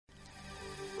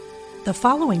The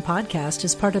following podcast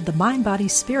is part of the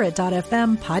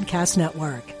MindBodySpirit.fm podcast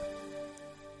network.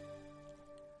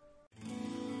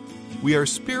 We are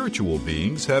spiritual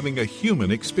beings having a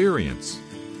human experience.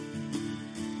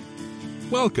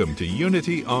 Welcome to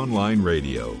Unity Online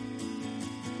Radio,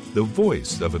 the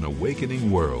voice of an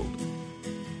awakening world.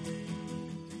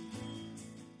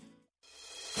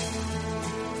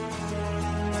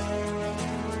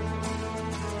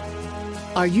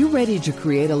 Are you ready to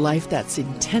create a life that's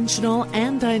intentional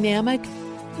and dynamic?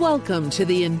 Welcome to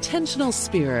The Intentional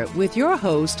Spirit with your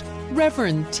host,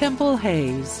 Reverend Temple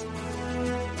Hayes.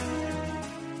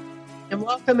 And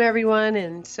welcome, everyone,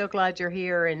 and so glad you're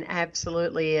here. And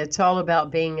absolutely, it's all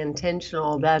about being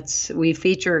intentional. We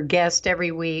feature guests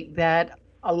every week that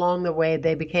along the way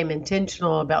they became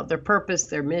intentional about their purpose,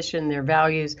 their mission, their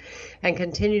values, and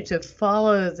continue to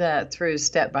follow that through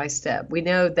step by step. We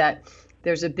know that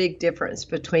there's a big difference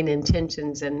between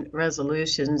intentions and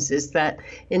resolutions, is that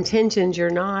intentions,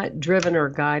 you're not driven or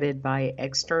guided by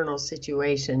external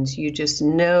situations. You just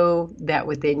know that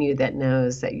within you that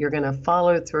knows that you're going to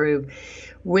follow through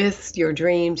with your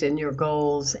dreams and your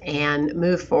goals and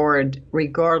move forward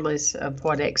regardless of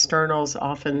what externals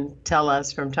often tell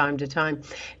us from time to time.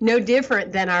 No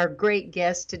different than our great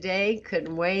guest today.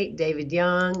 Couldn't wait. David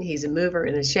Young. He's a mover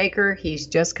and a shaker. He's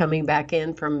just coming back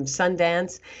in from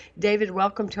Sundance. David,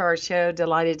 welcome to our show.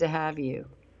 Delighted to have you.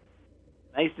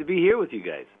 Nice to be here with you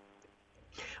guys.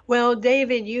 Well,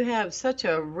 David, you have such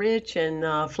a rich and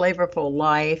flavorful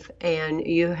life, and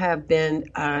you have been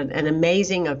an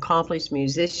amazing, accomplished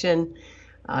musician.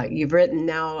 You've written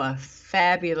now a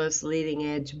fabulous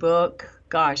leading-edge book.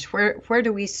 Gosh, where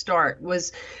do we start?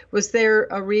 Was there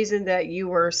a reason that you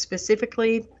were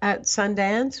specifically at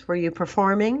Sundance? Were you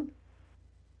performing?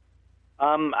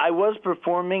 I was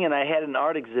performing, and I had an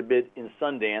art exhibit in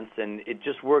Sundance, and it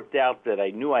just worked out that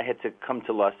I knew I had to come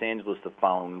to Los Angeles the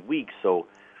following week, so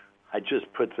I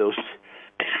just put those,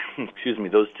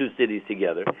 those two cities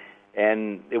together,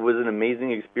 and it was an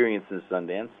amazing experience in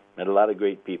Sundance. Met a lot of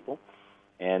great people,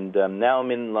 and now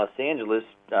I'm in Los Angeles.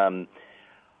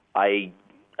 I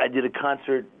did a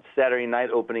concert Saturday night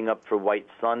opening up for White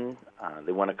Sun.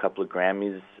 They won a couple of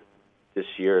Grammys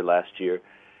last year,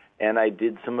 and I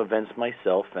did some events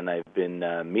myself, and I've been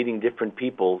meeting different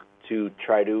people to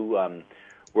try to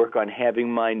work on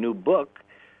having my new book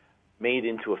made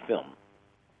into a film.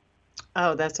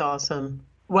 Oh, that's awesome.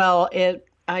 Well,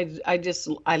 I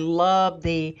love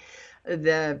the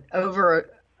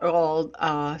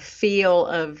overall feel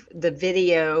of the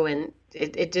video, and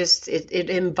it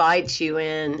invites you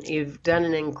in. You've done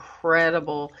an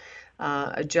incredible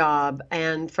job.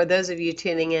 And for those of you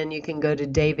tuning in, you can go to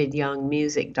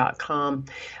davidyoungmusic.com.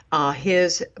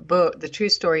 His book, The True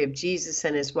Story of Jesus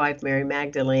and His Wife, Mary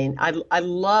Magdalene. I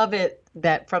love it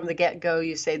that from the get-go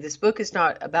you say this book is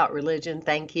not about religion,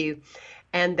 thank you,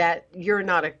 and that you're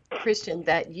not a Christian,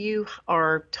 that you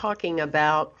are talking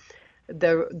about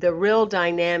the real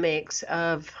dynamics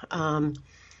of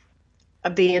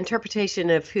the interpretation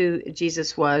of who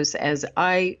Jesus was. As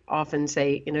I often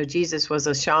say, Jesus was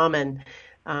a shaman,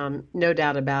 no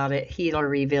doubt about it, healer,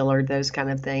 revealer, those kind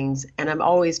of things. And I'm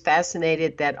always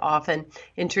fascinated that often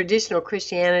in traditional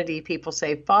Christianity, people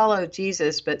say, follow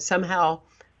Jesus, but somehow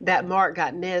that mark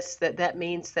got missed, that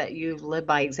means that you live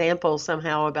by example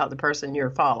somehow about the person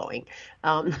you're following.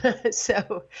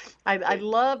 So I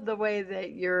love the way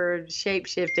that you're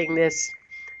shape-shifting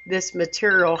this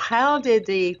material. How did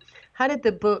the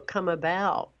book come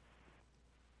about?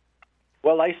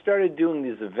 Well, I started doing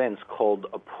these events called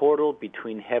A Portal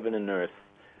Between Heaven and Earth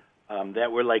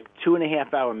that were like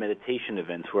 2.5-hour meditation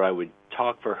events where I would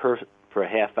talk for a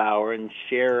half hour and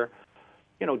share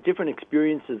different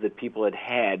experiences that people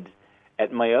had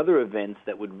at my other events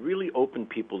that would really open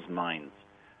people's minds.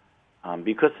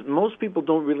 Because most people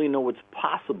don't really know what's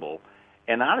possible.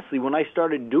 And honestly, when I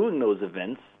started doing those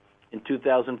events in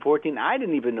 2014, I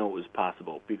didn't even know it was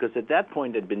possible, because at that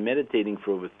point I'd been meditating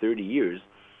for over 30 years.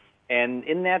 And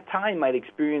in that time, I'd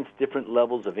experienced different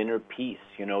levels of inner peace,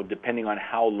 depending on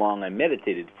how long I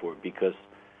meditated for, because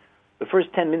the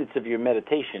first 10 minutes of your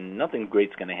meditation, nothing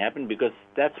great's going to happen, because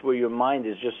that's where your mind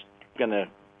is just going to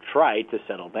try to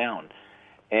settle down.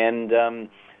 And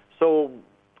so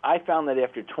I found that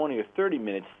after 20 or 30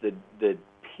 minutes, the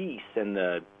peace and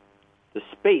the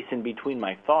space in between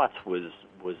my thoughts was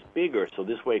bigger, so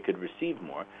this way I could receive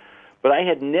more. But I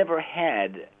had never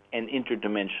had an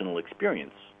interdimensional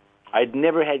experience. I'd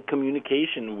never had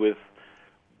communication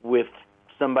with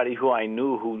somebody who I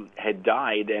knew who had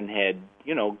died and had,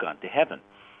 gone to heaven.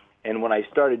 And when I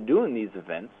started doing these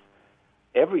events,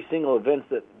 every single event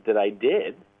that I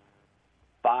did,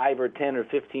 5 or 10 or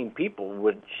 15 people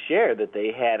would share that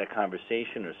they had a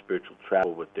conversation or spiritual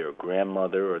travel with their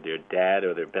grandmother or their dad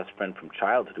or their best friend from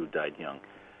childhood who died young.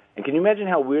 And can you imagine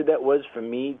how weird that was for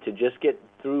me to just get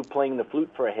through playing the flute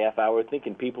for a half hour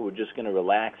thinking people were just going to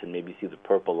relax and maybe see the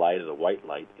purple light or the white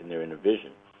light in their inner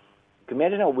vision? Can you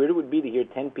imagine how weird it would be to hear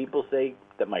 10 people say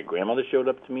that my grandmother showed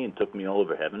up to me and took me all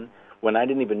over heaven when I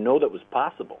didn't even know that was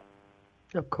possible?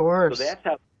 Of course. So that's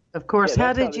how. Of course.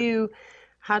 Yeah,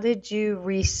 How did you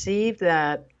receive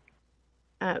that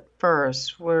at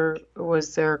first?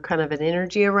 Was there kind of an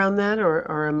energy around that,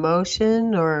 or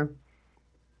emotion, or?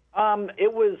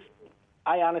 It was.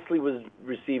 I honestly was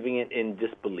receiving it in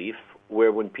disbelief,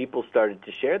 where when people started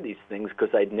to share these things,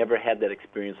 because I'd never had that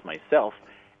experience myself,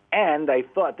 and I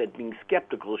thought that being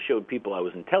skeptical showed people I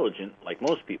was intelligent, like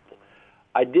most people.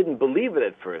 I didn't believe it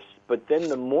at first, but then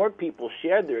the more people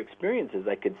shared their experiences,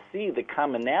 I could see the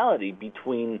commonality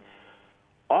between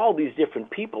all these different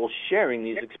people sharing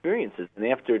these experiences. And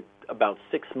after about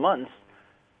 6 months,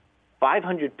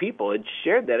 500 people had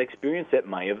shared that experience at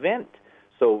my event.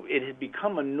 So it had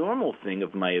become a normal thing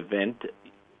of my event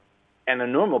and a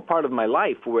normal part of my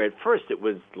life, where at first it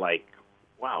was like,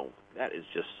 wow, that is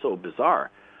just so bizarre.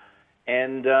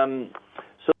 And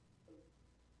so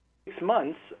 6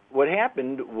 months, what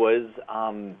happened was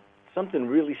something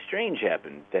really strange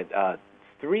happened, that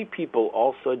 3 people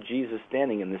all saw Jesus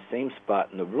standing in the same spot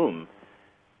in the room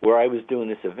where I was doing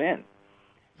this event.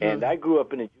 And I grew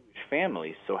up in a Jewish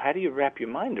family, so how do you wrap your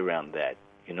mind around that?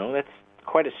 You know, that's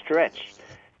quite a stretch.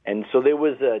 And so there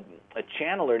was a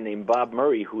channeler named Bob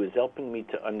Murray who was helping me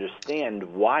to understand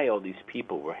why all these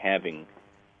people were having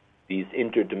these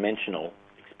interdimensional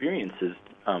experiences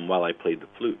while I played the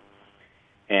flute.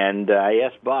 And I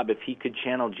asked Bob if he could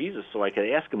channel Jesus so I could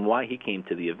ask him why he came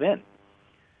to the event.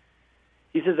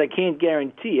 He says, I can't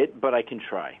guarantee it, but I can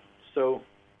try. So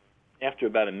after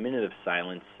about a minute of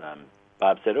silence,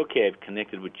 Bob said, okay, I've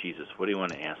connected with Jesus. What do you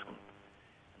want to ask him?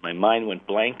 My mind went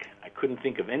blank. I couldn't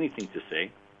think of anything to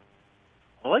say.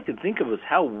 All I could think of was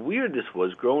how weird this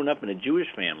was growing up in a Jewish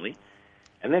family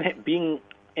and then being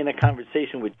in a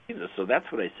conversation with Jesus. So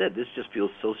that's what I said. This just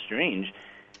feels so strange,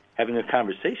 having a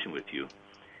conversation with you.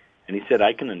 And he said,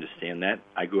 I can understand that.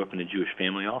 I grew up in a Jewish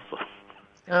family also.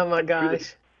 Oh, my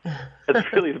gosh.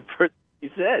 That's really the first thing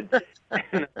he said.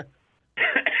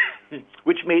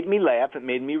 Which made me laugh. It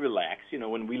made me relax. You know,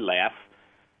 when we laugh,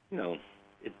 you know,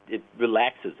 it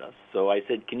relaxes us. So I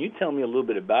said, can you tell me a little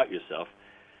bit about yourself?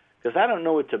 Because I don't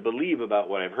know what to believe about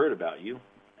what I've heard about you,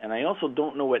 and I also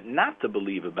don't know what not to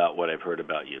believe about what I've heard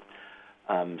about you.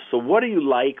 So what do you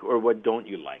like or what don't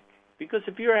you like? Because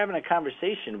if you're having a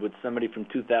conversation with somebody from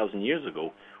 2,000 years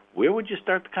ago, where would you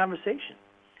start the conversation?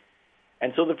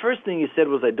 And so the first thing he said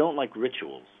was, I don't like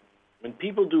rituals. When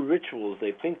people do rituals,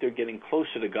 they think they're getting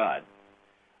closer to God.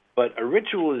 But a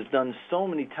ritual is done so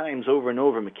many times over and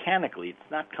over mechanically,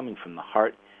 it's not coming from the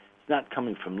heart, it's not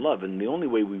coming from love. And the only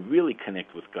way we really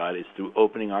connect with God is through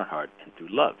opening our heart and through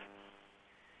love.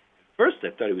 First, I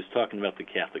thought he was talking about the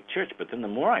Catholic Church, but then the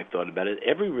more I thought about it,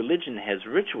 every religion has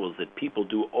rituals that people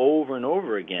do over and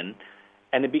over again,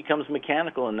 and it becomes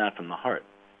mechanical and not from the heart.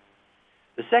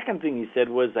 The second thing he said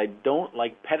was, I don't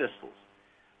like pedestals.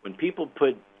 When people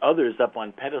put others up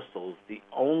on pedestals, the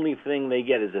only thing they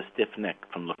get is a stiff neck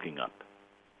from looking up,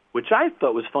 which I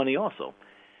thought was funny also.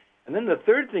 And then the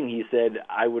third thing he said,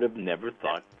 I would have never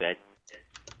thought that he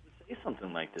would say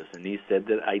something like this, and he said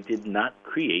that I did not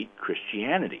create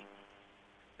Christianity.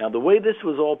 Now, the way this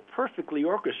was all perfectly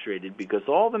orchestrated, because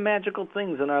all the magical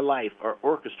things in our life are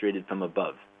orchestrated from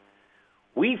above.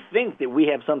 We think that we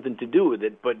have something to do with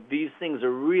it, but these things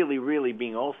are really, really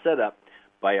being all set up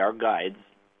by our guides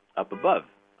up above,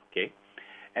 okay?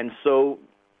 And so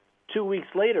 2 weeks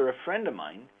later, a friend of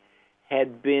mine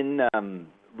had been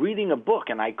reading a book,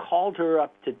 and I called her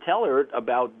up to tell her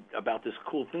about this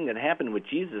cool thing that happened with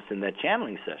Jesus in that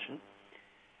channeling session.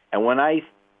 And when I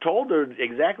told her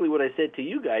exactly what I said to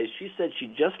you guys, she said she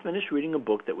just finished reading a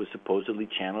book that was supposedly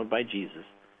channeled by Jesus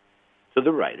to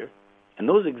the writer, and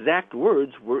those exact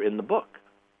words were in the book.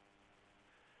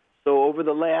 So over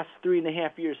the last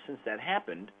 3.5 years since that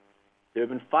happened, there have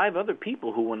been 5 other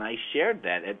people who, when I shared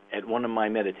that at one of my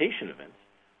meditation events,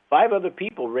 5 other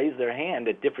people raised their hand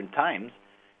at different times,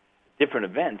 different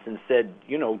events, and said,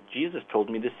 you know, Jesus told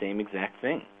me the same exact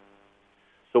thing.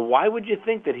 So why would you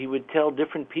think that he would tell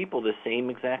different people the same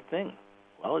exact thing?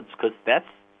 Well, it's because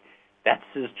that's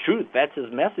his truth, that's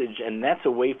his message, and that's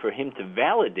a way for him to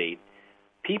validate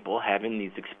people having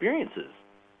these experiences.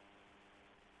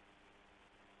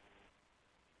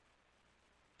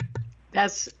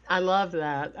 I love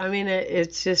that. I mean,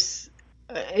 it's just,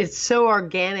 it's so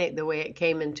organic the way it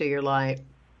came into your life.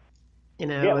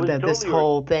 this totally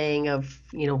whole thing of,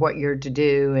 what you're to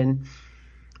do.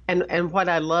 And what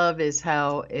I love is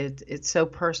how it's so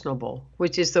personable,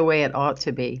 which is the way it ought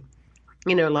to be,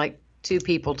 like two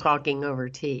people talking over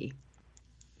tea.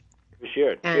 For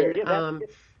sure.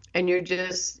 And you're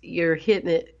just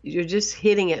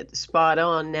hitting it spot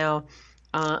on. Now,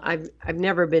 I've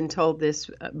never been told this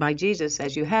by Jesus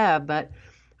as you have, but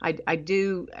I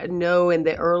do know in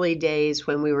the early days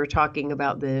when we were talking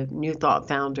about the New Thought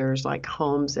founders like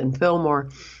Holmes and Fillmore,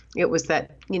 it was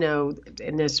that,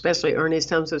 and especially Ernest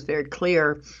Holmes was very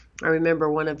clear. I remember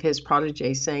one of his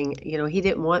proteges saying, he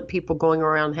didn't want people going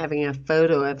around having a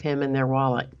photo of him in their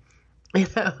wallet.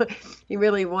 He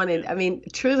really wanted,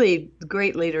 truly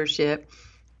great leadership.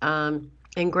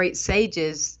 And great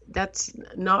sages, that's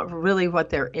not really what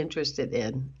they're interested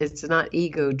in. It's not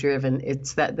ego driven.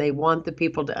 It's that they want the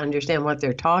people to understand what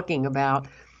they're talking about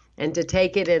and to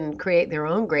take it and create their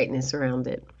own greatness around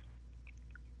it.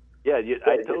 Yeah,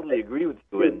 I totally agree with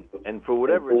you. And for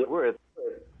whatever it's worth,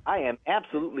 I am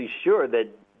absolutely sure that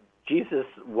Jesus,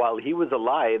 while he was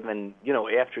alive and,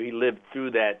 after he lived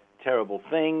through that terrible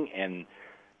thing and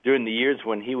during the years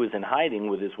when he was in hiding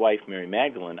with his wife, Mary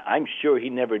Magdalene, I'm sure he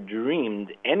never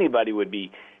dreamed anybody would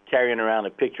be carrying around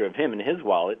a picture of him in his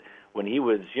wallet when he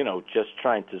was, just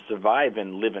trying to survive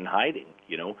and live in hiding,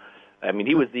 He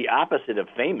was the opposite of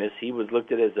famous. He was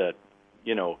looked at as a,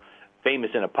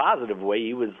 famous in a positive way.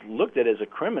 He was looked at as a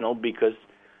criminal because,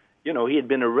 he had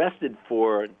been arrested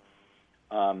for,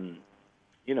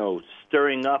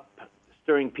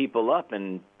 stirring people up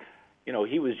and,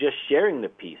 he was just sharing the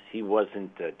peace. He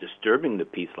wasn't disturbing the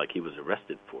peace like he was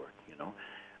arrested for,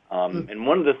 And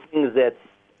one of the things that's,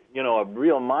 a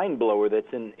real mind blower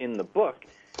that's in the book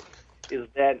is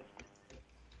that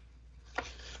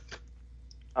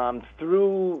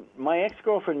through my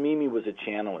ex-girlfriend Mimi was a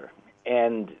channeler,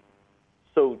 and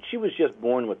so she was just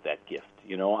born with that gift.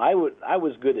 I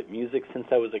was good at music since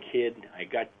I was a kid. I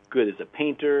got good as a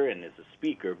painter and as a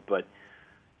speaker, but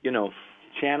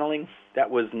channeling, that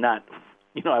was not,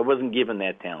 I wasn't given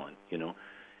that talent,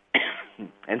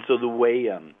 And so the way,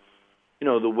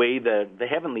 the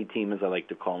heavenly team, as I like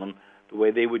to call them, the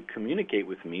way they would communicate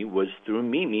with me was through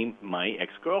Mimi, my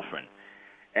ex-girlfriend.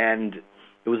 And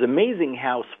it was amazing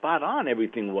how spot on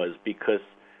everything was because,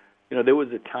 there was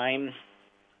a time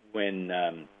when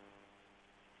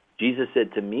Jesus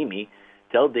said to Mimi,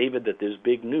 tell David that there's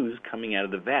big news coming out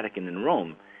of the Vatican in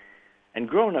Rome. And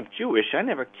growing up Jewish, I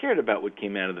never cared about what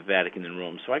came out of the Vatican in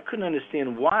Rome, so I couldn't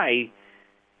understand why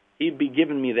he'd be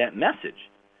giving me that message.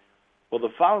 Well, the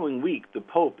following week, the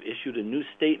Pope issued a new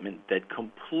statement that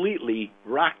completely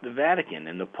rocked the Vatican,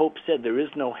 and the Pope said there is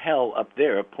no hell up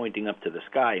there pointing up to the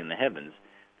sky in the heavens.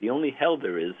 The only hell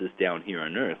there is down here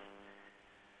on earth.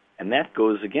 And that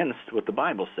goes against what the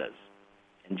Bible says.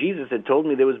 And Jesus had told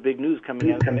me there was big news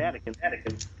coming out of the Vatican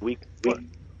week.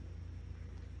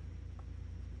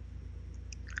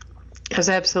 That's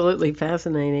absolutely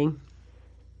fascinating.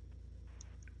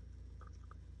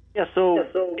 Yeah, so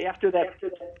after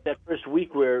that first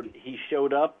week where he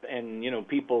showed up and,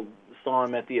 people saw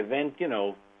him at the event,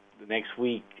 the next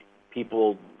week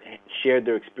people shared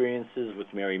their experiences with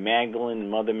Mary Magdalene and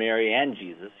Mother Mary and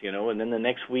Jesus, and then the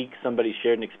next week somebody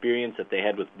shared an experience that they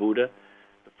had with Buddha.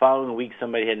 The following week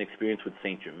somebody had an experience with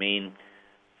Saint Germain.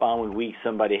 The following week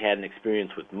somebody had an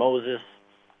experience with Moses,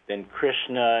 then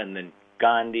Krishna, and then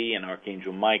Gandhi and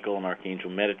Archangel Michael and Archangel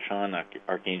Metatron,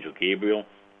 Archangel Gabriel.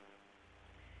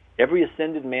 Every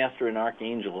ascended master and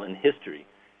archangel in history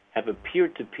have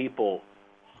appeared to people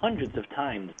hundreds of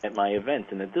times at my events,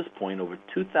 and at this point over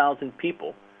 2,000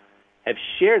 people have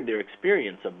shared their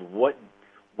experience of what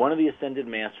one of the ascended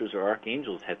masters or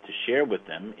archangels had to share with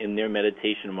them in their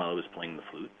meditation while I was playing the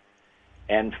flute.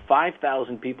 And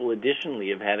 5,000 people additionally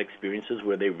have had experiences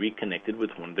where they reconnected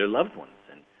with one of their loved ones.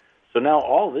 So now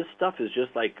all this stuff is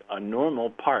just like a normal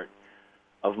part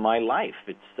of my life.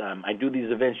 It's I do these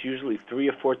events usually 3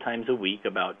 or 4 times a week,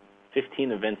 about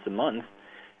 15 events a month,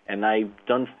 and I've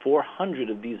done 400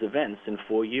 of these events in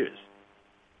 4 years.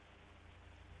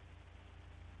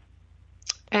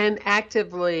 And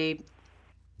actively,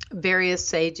 various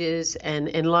sages and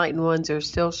enlightened ones are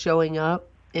still showing up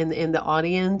in the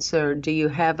audience, or do you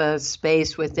have a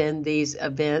space within these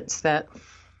events that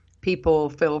people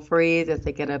feel free that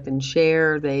they get up and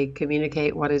share, they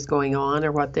communicate what is going on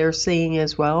or what they're seeing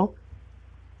as well?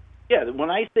 Yeah,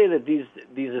 when I say that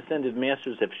these ascended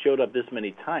masters have showed up this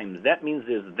many times, that means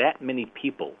there's that many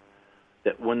people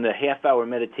that when the half-hour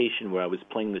meditation where I was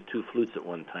playing the 2 flutes at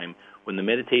one time, when the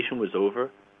meditation was over,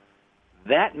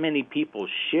 that many people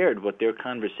shared what their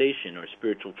conversation or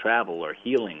spiritual travel or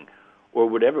healing or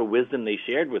whatever wisdom they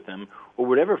shared with him, or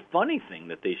whatever funny thing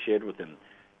that they shared with him,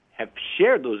 have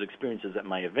shared those experiences at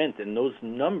my event. And those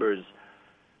numbers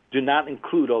do not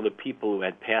include all the people who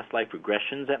had past life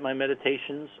regressions at my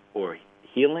meditations, or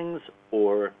healings,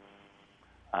 or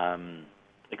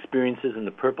experiences in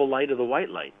the purple light or the white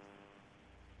light.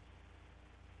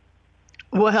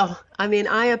 Well, I mean,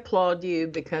 I applaud you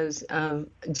because of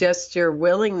just your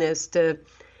willingness to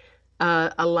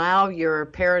allow your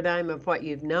paradigm of what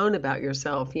you've known about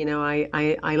yourself. You know,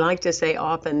 I like to say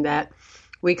often that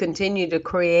we continue to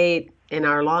create in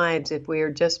our lives if we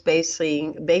are just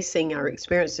basing our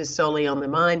experiences solely on the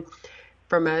mind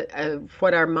from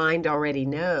what our mind already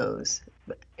knows.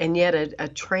 And yet a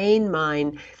trained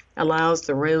mind allows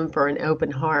the room for an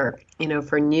open heart, you know,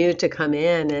 for new to come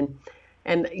in.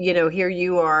 And you know, here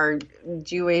you are,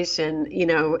 Jewish, and you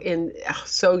know,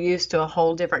 so used to a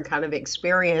whole different kind of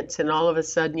experience, and all of a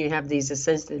sudden you have these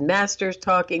ascended masters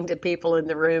talking to people in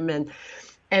the room,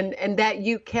 and that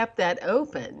you kept that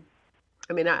open.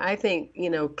 I mean, I think, you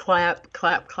know, clap,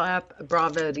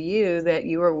 bravo to you that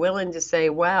you were willing to say,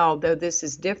 wow, though this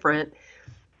is different,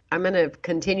 I'm going to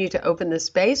continue to open the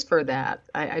space for that.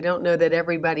 I don't know that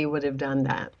everybody would have done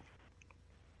that.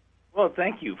 Well,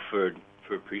 thank you for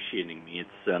appreciating me.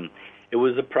 It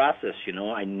was a process, you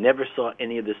know. I never saw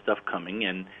any of this stuff coming,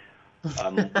 and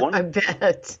I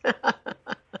bet.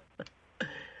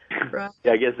 Right.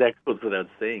 Yeah, I guess that goes without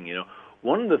saying, you know.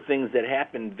 One of the things that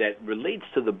happened that relates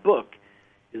to the book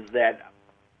is that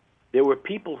there were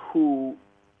people who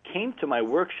came to my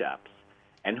workshops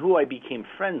and who I became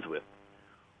friends with,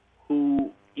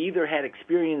 who either had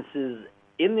experiences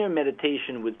in their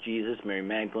meditation with Jesus, Mary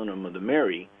Magdalene, or Mother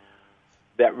Mary,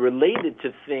 that related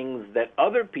to things that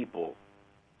other people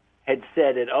had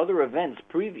said at other events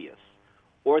previous,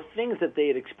 or things that they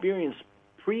had experienced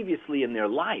previously in their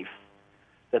life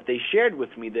that they shared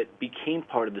with me that became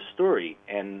part of the story.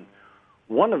 And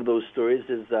one of those stories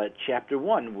is chapter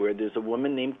 1, where there's a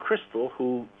woman named Crystal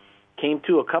who came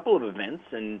to a couple of events,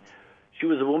 and she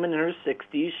was a woman in her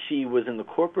 60s. She was in the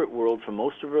corporate world for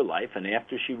most of her life, and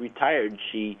after she retired,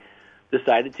 she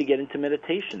decided to get into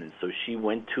meditation. And so she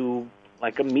went to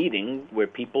like a meeting where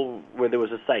there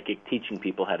was a psychic teaching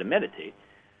people how to meditate.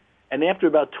 And after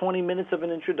about 20 minutes of an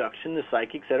introduction, the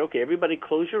psychic said, okay, everybody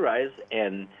close your eyes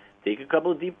and take a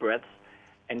couple of deep breaths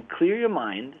and clear your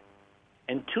mind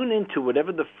and tune into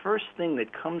whatever the first thing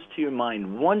that comes to your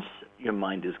mind once your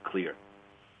mind is clear.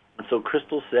 And so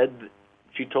Crystal said,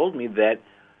 she told me that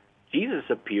Jesus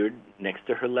appeared next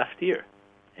to her left ear.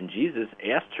 And Jesus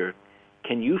asked her,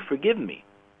 can you forgive me?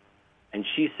 And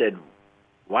she said,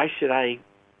 why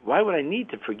would I need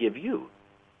to forgive you?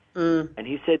 And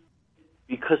he said,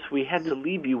 because we had to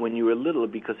leave you when you were little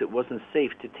because it wasn't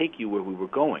safe to take you where we were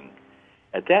going.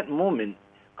 At that moment,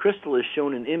 Crystal is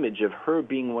shown an image of her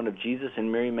being one of Jesus and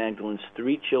Mary Magdalene's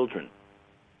 3 children.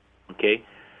 Okay?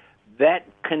 That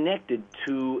connected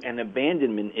to an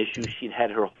abandonment issue she'd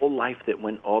had her whole life that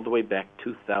went all the way back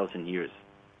 2,000 years.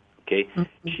 Okay?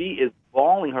 Mm-hmm. She is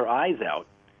bawling her eyes out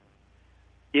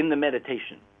in the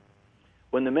meditation.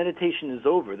 When the meditation is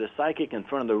over, the psychic in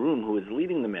front of the room who is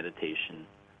leading the meditation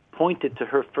pointed to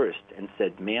her first and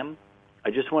said, ma'am,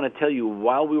 I just want to tell you,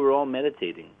 while we were all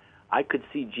meditating, I could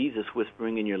see Jesus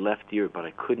whispering in your left ear, but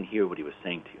I couldn't hear what he was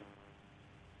saying to you.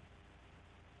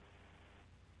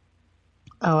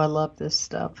 Oh, I love this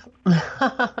stuff.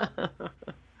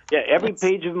 Yeah, every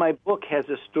page of my book has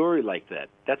a story like that.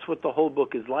 That's what the whole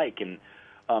book is like. And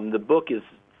the book is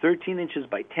 13 inches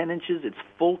by 10 inches. It's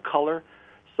full color.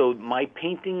 So my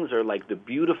paintings are like the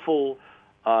beautiful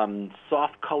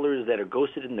soft colors that are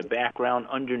ghosted in the background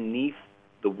underneath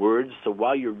the words. So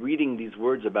while you're reading these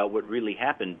words about what really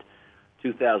happened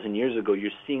 2,000 years ago,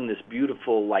 you're seeing this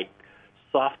beautiful, like,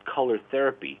 soft color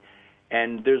therapy.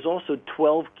 And there's also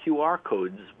 12 QR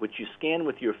codes, which you scan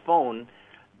with your phone,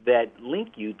 that link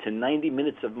you to 90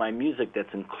 minutes of my music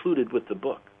that's included with the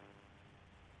book.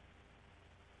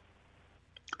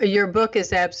 Your book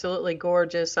is absolutely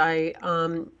gorgeous. I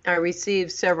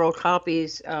received several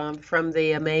copies from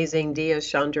the amazing Dia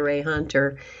Chandra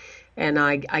Hunter, and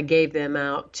I gave them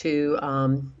out to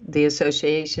the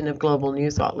Association of Global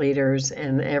New Thought Leaders,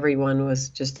 and everyone was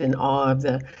just in awe of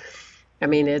the. I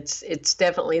mean, it's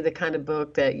definitely the kind of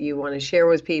book that you want to share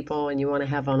with people, and you want to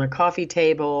have on a coffee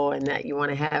table, and that you want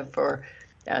to have for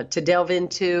to delve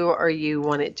into, or you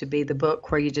want it to be the book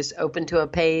where you just open to a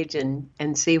page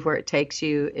and see where it takes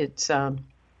you. It's a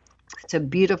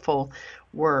beautiful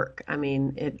work. I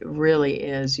mean, it really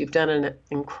is. You've done an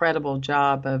incredible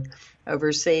job of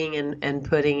overseeing and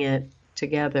putting it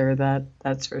together.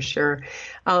 That's for sure.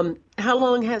 How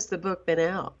long has the book been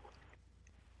out?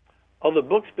 Oh, the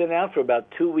book's been out for about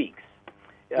 2 weeks.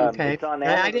 Okay. It's on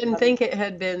I didn't think it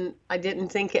had been. I didn't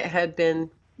think it had been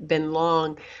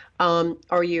long.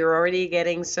 Are you already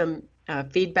getting some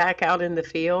feedback out in the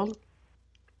field?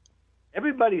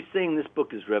 Everybody's saying this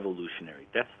book is revolutionary.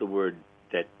 That's the word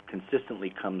that consistently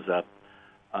comes up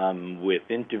with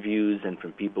interviews and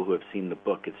from people who have seen the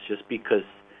book. It's just because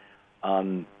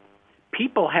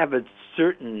people have a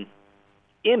certain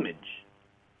image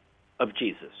of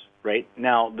Jesus, right?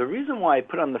 Now, the reason why I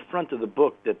put on the front of the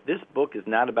book that this book is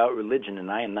not about religion and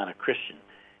I am not a Christian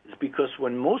is because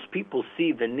when most people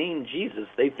see the name Jesus,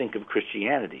 they think of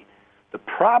Christianity. The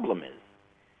problem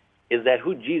is that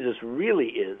who Jesus really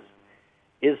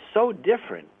is so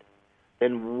different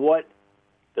than what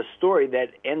the story that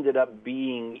ended up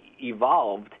being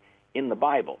evolved in the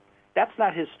Bible. That's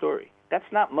not his story. That's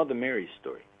not Mother Mary's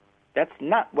story. That's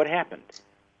not what happened.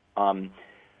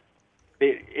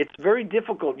 It's very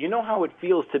difficult. You know how it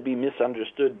feels to be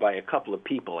misunderstood by a couple of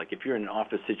people? Like if you're in an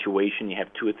office situation, you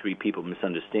have 2 or 3 people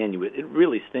misunderstand you. It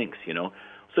really stinks, you know?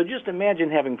 So just imagine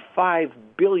having 5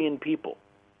 billion people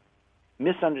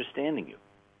misunderstanding you.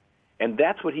 And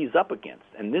that's what he's up against.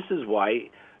 And this is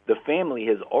why the family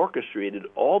has orchestrated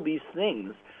all these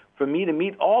things for me to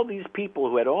meet all these people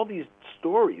who had all these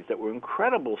stories that were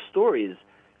incredible stories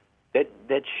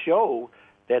that show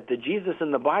that the Jesus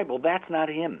in the Bible, that's not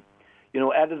him. You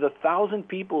know, out of the 1,000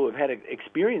 people who have had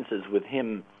experiences with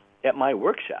him at my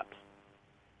workshops,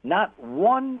 not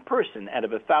one person out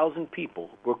of 1,000 people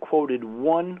were quoted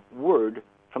one word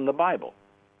from the Bible.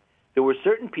 There were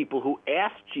certain people who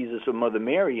asked Jesus or Mother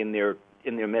Mary in their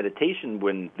meditation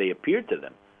when they appeared to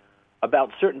them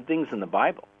about certain things in the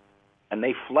Bible, and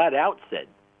they flat out said,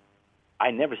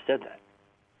 I never said that.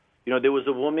 You know, there was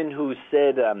a woman who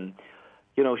said,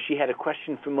 she had a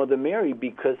question for Mother Mary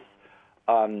because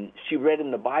she read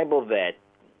in the Bible that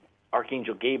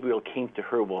Archangel Gabriel came to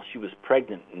her while she was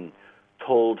pregnant and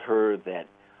told her that,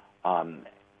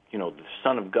 the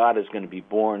Son of God is going to be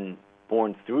born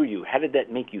through you. How did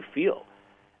that make you feel?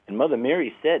 And Mother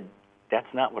Mary said,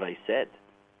 that's not what I said.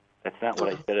 That's not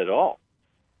what I said at all.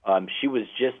 She was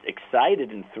just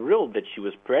excited and thrilled that she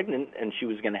was pregnant and she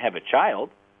was going to have a child,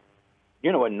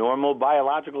 a normal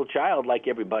biological child like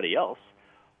everybody else.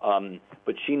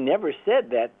 But she never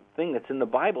said that thing that's in the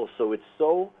Bible. So it's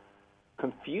so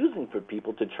confusing for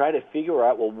people to try to figure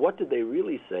out, well, what did they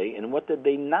really say and what did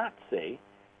they not say?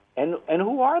 And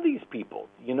who are these people?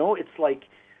 It's like,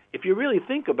 if you really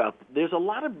think about it, there's a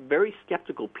lot of very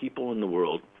skeptical people in the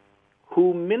world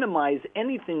who minimize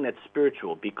anything that's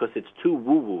spiritual because it's too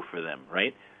woo-woo for them,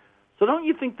 right? So don't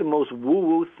you think the most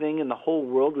woo-woo thing in the whole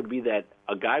world would be that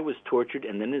a guy was tortured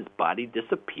and then his body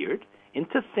disappeared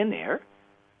into thin air?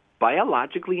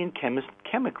 Biologically and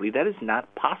chemically, that is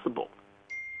not possible.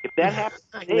 If that happens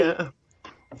today... I know.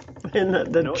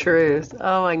 And the truth.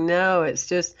 Oh, I know. It's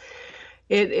just...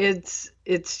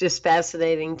 It's just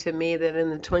fascinating to me that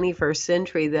in the 21st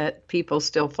century that people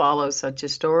still follow such a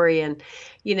story. And,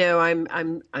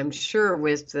 I'm sure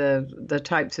with the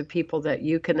types of people that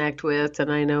you connect with,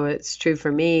 and I know it's true for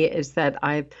me, is that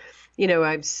I've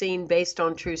seen based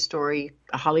on true story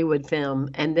a Hollywood film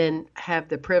and then have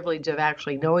the privilege of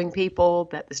actually knowing people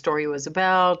that the story was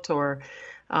about, or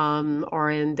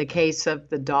in the case of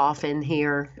the dolphin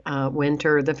here,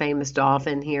 Winter, the famous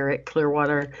dolphin here at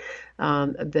Clearwater,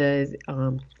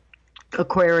 the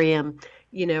aquarium,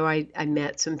 I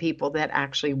met some people that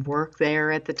actually worked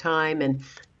there at the time,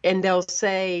 and they'll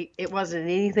say it wasn't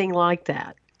anything like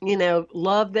that.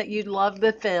 Love that you loved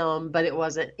the film, but it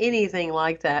wasn't anything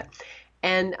like that.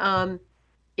 And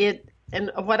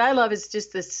and what I love is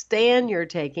just the stand you're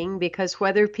taking, because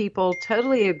whether people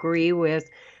totally agree with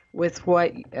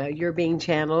what you're being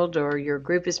channeled or your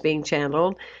group is being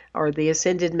channeled or the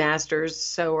ascended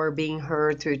masters are being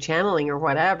heard through channeling or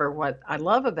whatever, what I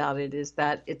love about it is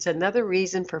that it's another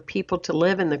reason for people to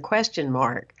live in the question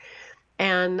mark.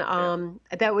 And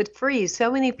that would free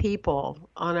so many people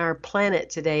on our planet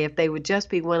today if they would just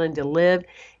be willing to live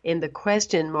in the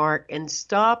question mark and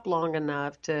stop long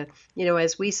enough to,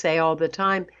 as we say all the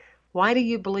time, why do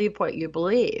you believe what you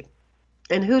believe?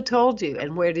 And who told you?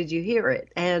 And where did you hear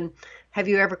it? And have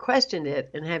you ever questioned it?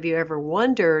 And have you ever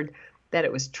wondered that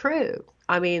it was true?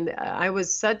 I mean, I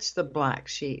was such the black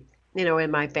sheep,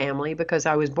 in my family because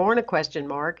I was born a question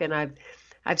mark and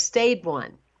I've stayed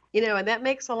one, and that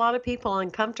makes a lot of people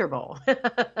uncomfortable.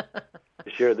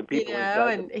 Sure, the people.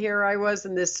 And here I was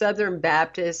in this Southern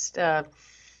Baptist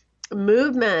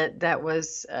movement that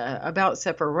was about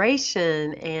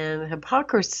separation and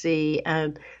hypocrisy,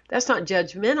 and that's not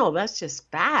judgmental, that's just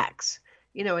facts.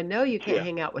 And no, you can't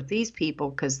hang out with these people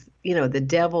because the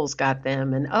devil's got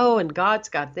them, and God's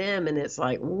got them, and it's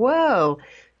like, whoa,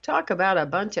 talk about a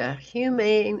bunch of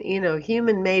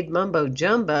human-made mumbo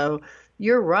jumbo.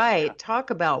 You're right. Talk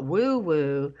about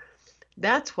woo-woo.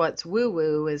 That's what's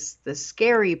woo-woo. Is the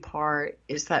scary part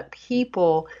is that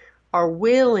people are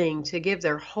willing to give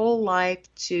their whole life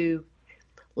to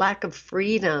lack of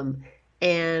freedom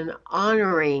and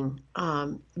honoring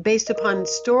based upon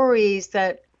stories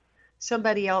that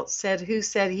somebody else said, who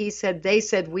said, he said, they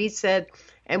said, we said,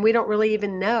 and we don't really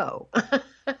even know.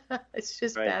 It's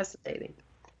just fascinating.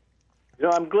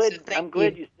 I'm glad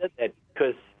you said that,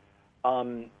 because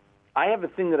I have a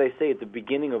thing that I say at the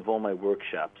beginning of all my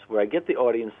workshops where I get the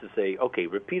audience to say, okay,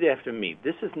 repeat after me.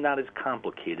 This is not as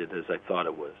complicated as I thought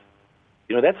it was.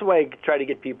 That's why I try to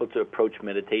get people to approach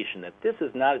meditation, that this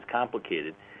is not as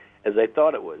complicated as I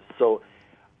thought it was. So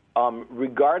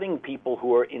regarding people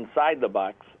who are inside the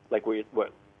box, like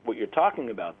what you're talking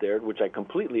about there, which I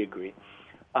completely agree,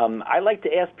 I like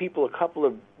to ask people a couple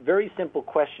of very simple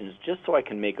questions just so I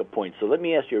can make a point. So let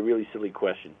me ask you a really silly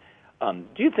question. Do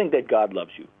you think that God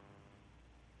loves you?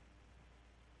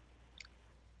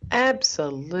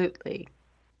 Absolutely.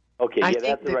 Okay, I yeah, think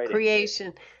that's the right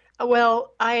creation.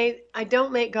 Well, I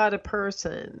don't make God a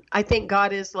person. I think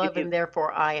God is love, and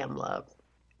therefore I am love.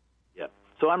 Yeah.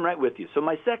 So I'm right with you. So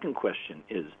my second question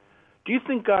is, do you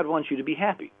think God wants you to be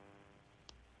happy?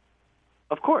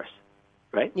 Of course,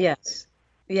 right? Yes.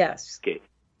 Yes. Okay.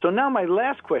 So now my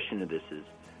last question to this is,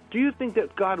 do you think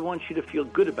that God wants you to feel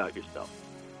good about yourself?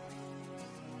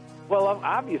 Well,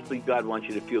 obviously God wants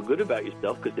you to feel good about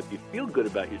yourself, because if you feel good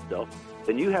about yourself,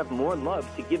 then you have more love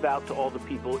to give out to all the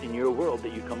people in your world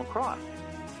that you come across.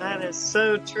 That is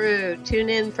so true. Tune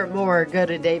in for more. Go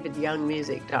to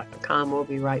davidyoungmusic.com. We'll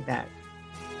be right back.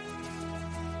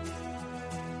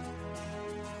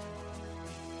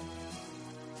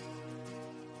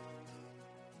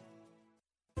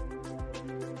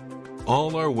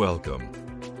 All are welcome.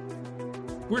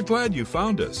 We're glad you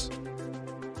found us.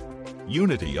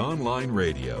 Unity Online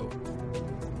Radio,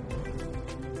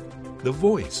 the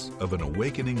voice of an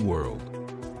awakening world.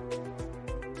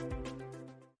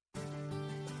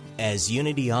 As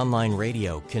Unity Online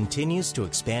Radio continues to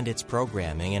expand its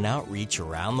programming and outreach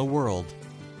around the world,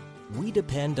 we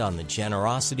depend on the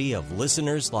generosity of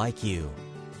listeners like you.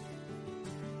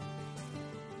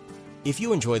 If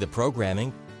you enjoy the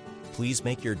programming, please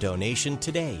make your donation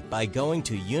today by going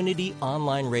to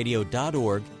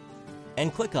unityonlineradio.org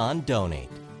and click on Donate.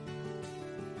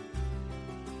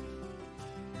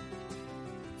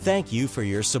 Thank you for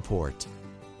your support.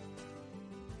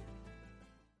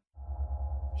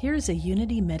 Here's a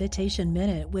Unity Meditation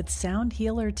Minute with sound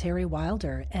healer Terry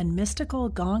Wilder and mystical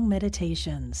gong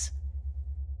meditations.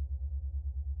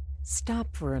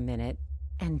 Stop for a minute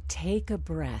and take a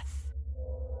breath.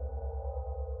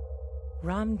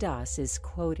 Ram Dass is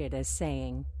quoted as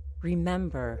saying,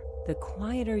 "Remember, the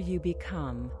quieter you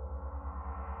become,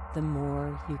 the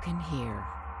more you can hear."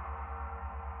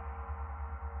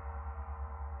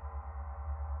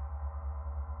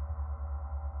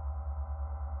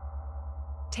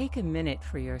 Take a minute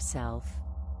for yourself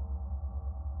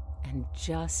and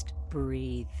just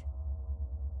breathe.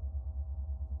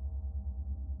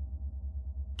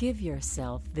 Give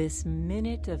yourself this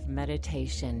minute of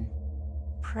meditation.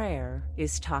 Prayer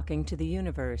is talking to the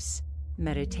universe.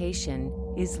 Meditation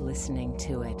is listening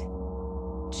to it.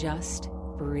 Just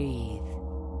breathe.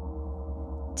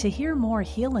 To hear more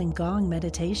healing gong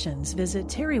meditations, visit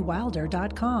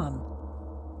terrywilder.com.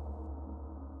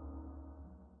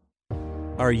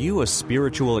 Are you a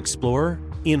spiritual explorer?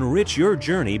 Enrich your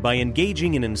journey by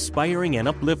engaging in inspiring and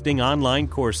uplifting online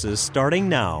courses starting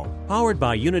now. Powered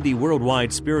by Unity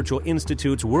Worldwide Spiritual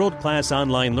Institute's world-class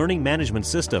online learning management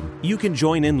system, you can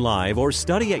join in live or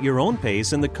study at your own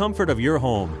pace in the comfort of your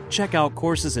home. Check out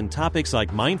courses in topics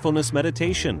like mindfulness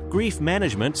meditation, grief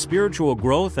management, spiritual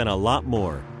growth, and a lot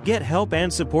more. Get help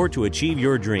and support to achieve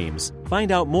your dreams.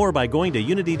 Find out more by going to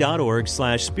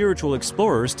unity.org/spiritual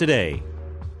explorers today.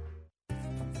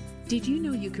 Did you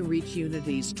know you can reach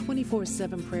Unity's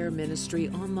 24/7 prayer ministry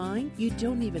online? You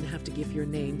don't even have to give your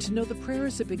name to know the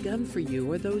prayers have begun for you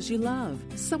or those you love.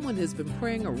 Someone has been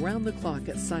praying around the clock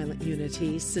at Silent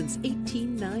Unity since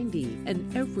 1890,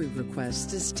 and every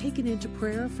request is taken into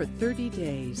prayer for 30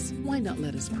 days. Why not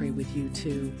let us pray with you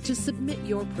too? To submit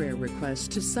your prayer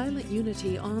request to Silent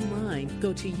Unity online,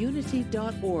 go to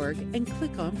unity.org and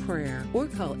click on prayer, or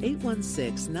call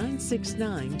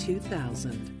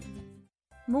 816-969-2000.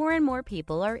 More and more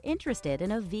people are interested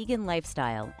in a vegan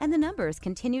lifestyle, and the numbers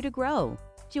continue to grow.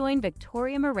 Join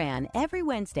Victoria Moran every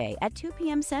Wednesday at 2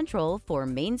 p.m. Central for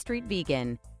Main Street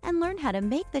Vegan, and and learn how to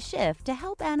make the shift to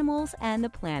help animals and the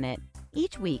planet.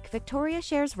 Each week, Victoria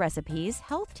shares recipes,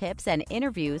 health tips, and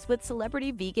interviews with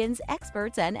celebrity vegans,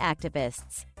 experts, and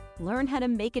activists. Learn how to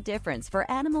make a difference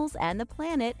for animals and the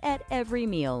planet at every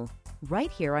meal. Right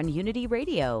here on Unity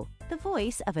Radio, the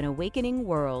voice of an awakening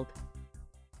world.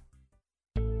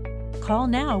 Call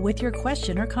now with your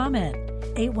question or comment.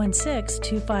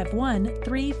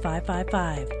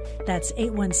 816-251-3555. That's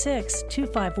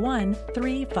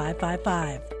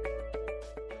 816-251-3555.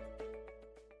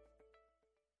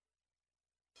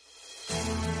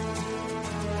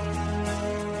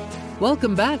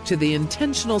 Welcome back to The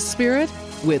Intentional Spirit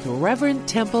with Reverend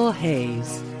Temple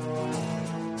Hayes.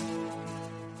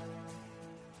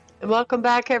 Welcome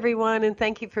back, everyone, and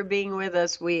thank you for being with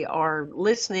us. We are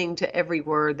listening to every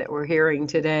word that we're hearing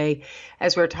today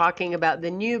as we're talking about the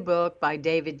new book by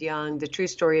David Young, The True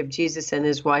Story of Jesus and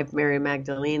His Wife, Mary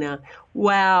Magdalena.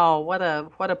 Wow, what a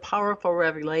powerful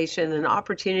revelation, an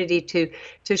opportunity to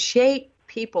shake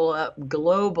people up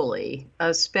globally,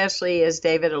 especially, as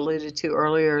David alluded to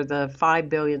earlier, the 5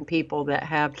 billion people that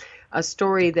have a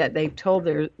story that they've told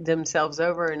themselves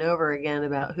over and over again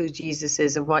about who Jesus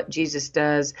is and what Jesus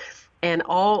does and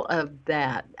all of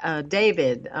that.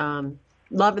 David,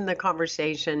 loving the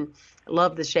conversation,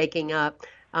 love the shaking up.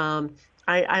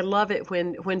 I love it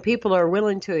when people are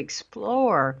willing to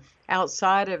explore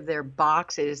outside of their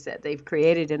boxes that they've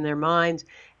created in their minds.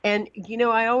 And,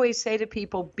 I always say to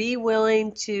people, be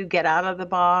willing to get out of the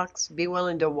box, be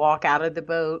willing to walk out of the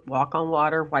boat, walk on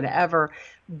water, whatever.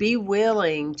 Be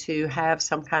willing to have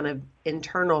some kind of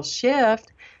internal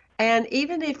shift. And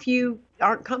even if you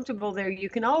aren't comfortable there,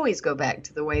 you can always go back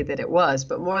to the way that it was.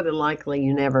 But more than likely,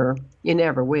 you never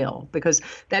will, because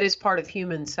that is part of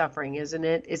human suffering, isn't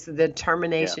it? It's the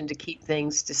determination to keep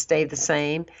things to stay the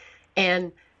same.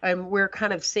 And we're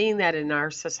kind of seeing that in our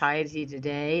society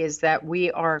today, is that we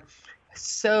are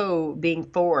so being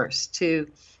forced to.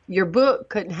 Your book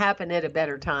couldn't happen at a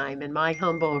better time, in my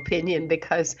humble opinion,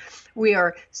 because we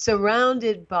are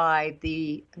surrounded by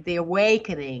the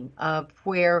awakening of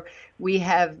where we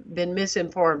have been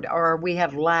misinformed or we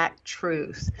have lacked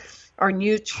truth. Our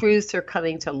new truths are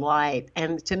coming to light,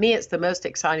 and to me, it's the most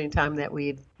exciting time that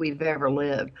we've ever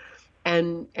lived.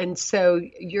 And so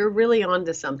you're really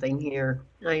onto something here.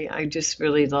 I just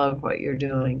really love what you're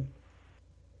doing.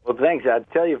 Well, thanks. I'll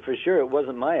tell you for sure it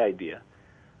wasn't my idea.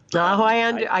 No,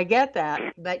 I get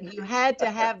that, but you had to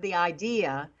have the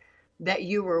idea that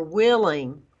you were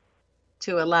willing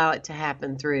to allow it to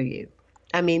happen through you.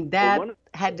 I mean, that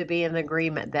had to be an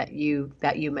agreement that you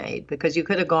made, because you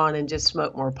could have gone and just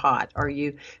smoked more pot, or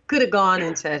you could have gone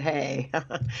and said, hey,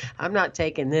 I'm not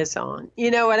taking this on. You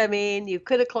know what I mean? You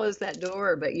could have closed that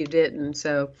door, but you didn't.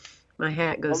 So my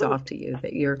hat goes off to you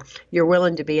that you're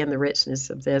willing to be in the richness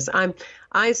of this.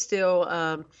 I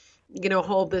still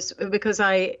hold this, because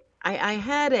I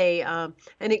had an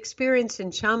experience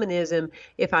in shamanism,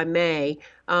 if I may,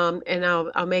 and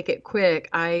I'll make it quick.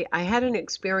 I had an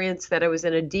experience that I was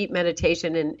in a deep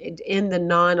meditation in the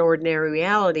non-ordinary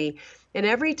reality. And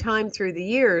every time through the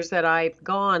years that I've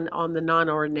gone on the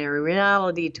non-ordinary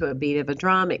reality to a beat of a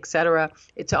drum, etc.,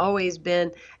 it's always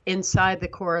been inside the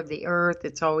core of the earth.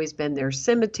 It's always been their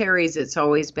cemeteries. It's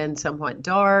always been somewhat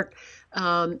dark,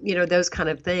 those kind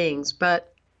of things.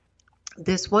 But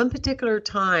this one particular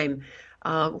time,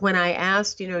 when I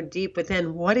asked, deep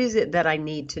within, what is it that I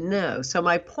need to know? So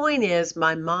my point is,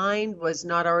 my mind was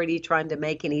not already trying to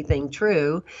make anything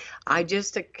true. I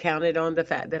just counted on the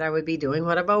fact that I would be doing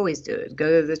what I've always done.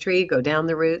 Go to the tree, go down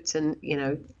the roots, and,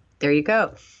 there you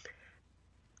go.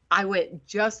 I went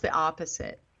just the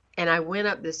opposite. And I went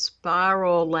up this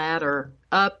spiral ladder,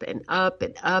 up and up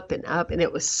and up and up. And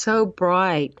it was so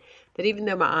bright that even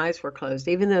though my eyes were closed,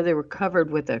 even though they were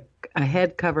covered with a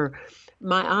head cover,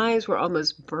 my eyes were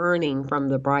almost burning from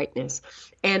the brightness.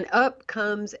 And up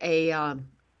comes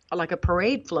like a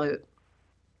parade float.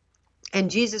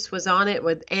 And Jesus was on it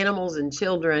with animals and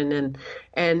children.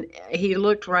 And he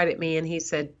looked right at me and he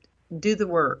said, do the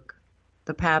work.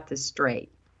 The path is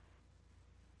straight.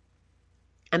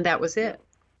 And that was it.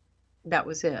 That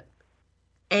was it.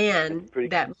 And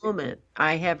that moment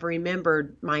I have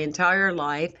remembered my entire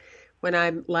life. When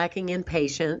I'm lacking in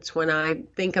patience, when I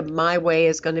think of my way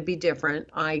is going to be different,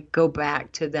 I go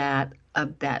back to that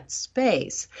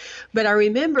space. But I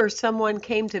remember someone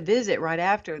came to visit right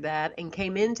after that and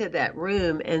came into that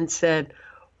room and said,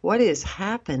 what has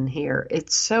happened here?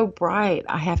 It's so bright.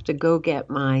 I have to go get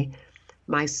my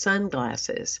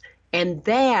sunglasses. And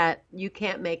that you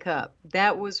can't make up.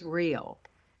 That was real.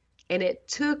 And it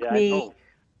took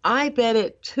I bet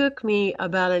it took me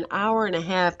about an hour and a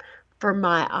half for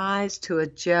my eyes to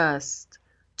adjust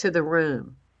to the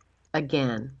room.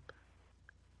 again.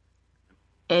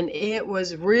 And it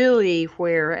was really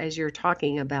where, as you're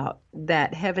talking about,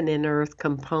 that heaven and earth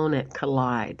component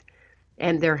collide.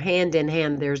 And they're hand in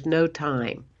hand. There's no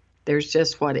time. There's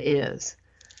just what is.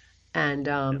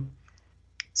 And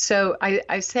so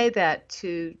I say that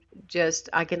to just,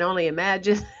 I can only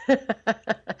imagine.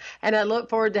 And I look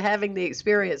forward to having the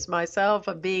experience myself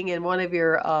of being in one of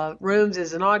your rooms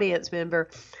as an audience member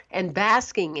and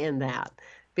basking in that,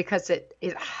 because it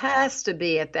has to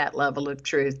be at that level of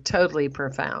truth, totally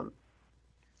profound.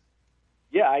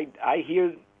 Yeah, I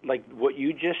hear, like what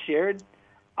you just shared,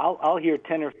 I'll hear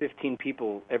 10 or 15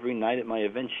 people every night at my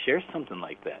events share something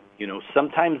like that.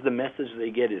 Sometimes the message they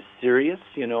get is serious,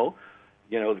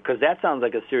 because that sounds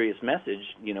like a serious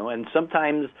message, and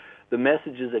sometimes the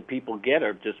messages that people get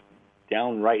are just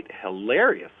downright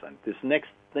hilarious. And this next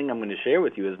thing I'm going to share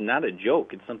with you is not a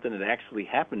joke. It's something that actually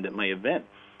happened at my event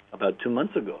about 2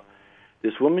 months ago.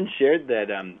 This woman shared that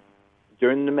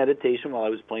during the meditation while I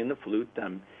was playing the flute,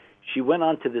 she went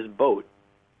onto this boat,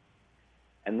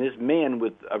 and this man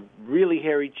with a really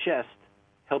hairy chest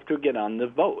helped her get on the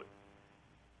boat.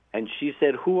 And she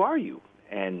said, "Who are you?"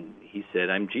 And he said,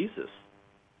 "I'm Jesus."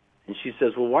 And she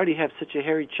says, "Well, why do you have such a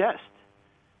hairy chest?"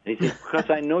 And he said, "Because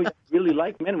I know you really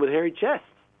like men with hairy chests."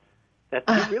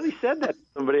 He really said that to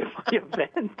somebody at my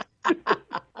event.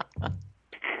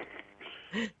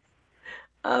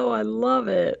 Oh, I love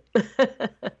it.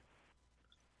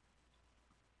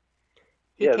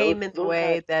 He came in the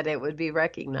way that it would be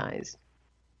recognized.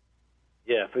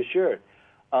 Yeah, for sure.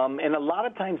 And a lot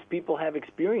of times people have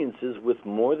experiences with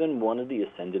more than one of the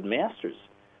ascended masters.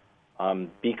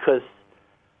 Because,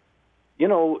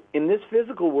 in this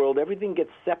physical world, everything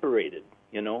gets separated,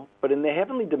 But in the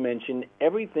heavenly dimension,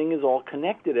 everything is all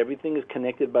connected. Everything is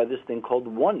connected by this thing called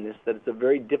oneness, that it's a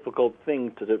very difficult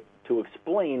thing to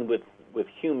explain with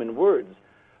human words.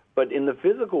 But in the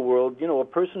physical world, a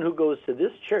person who goes to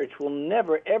this church will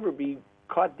never, ever be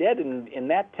caught dead in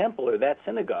that temple or that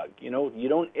synagogue. You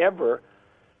don't ever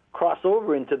cross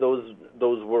over into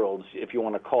those worlds, if you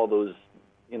want to call those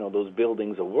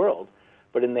buildings a world.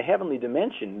 But in the heavenly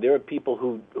dimension, there are people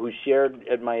who shared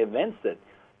at my events that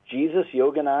Jesus,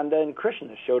 Yogananda, and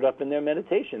Krishna showed up in their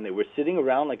meditation. They were sitting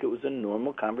around like it was a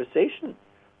normal conversation.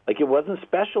 Like it wasn't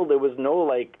special. There was no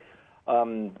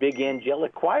big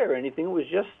angelic choir or anything. It was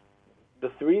just the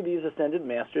three of these ascended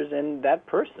masters and that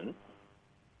person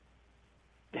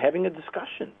having a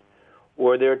discussion.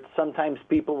 Or sometimes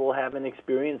people will have an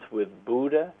experience with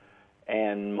Buddha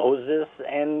and Moses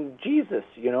and Jesus,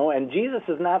 and Jesus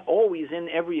is not always in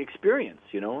every experience,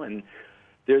 and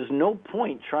there's no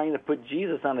point trying to put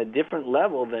Jesus on a different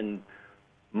level than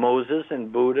Moses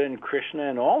and Buddha and Krishna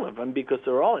and all of them, because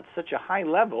they're all at such a high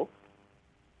level.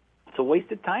 It's a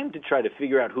waste of time to try to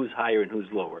figure out who's higher and who's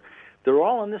lower. They're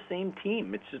all on the same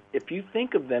team. It's just, if you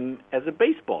think of them as a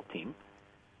baseball team,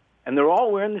 and they're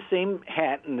all wearing the same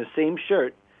hat and the same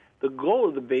shirt, the goal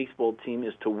of the baseball team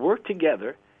is to work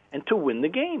together and to win the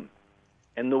game.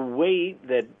 And the way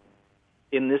that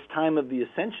in this time of the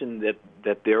ascension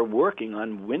that they're working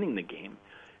on winning the game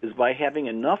is by having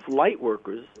enough light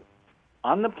workers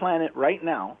on the planet right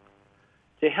now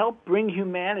to help bring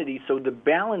humanity so the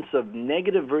balance of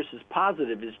negative versus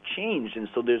positive is changed, and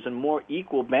so there's a more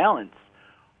equal balance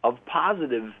of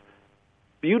positive,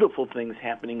 beautiful things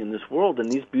happening in this world,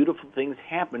 and these beautiful things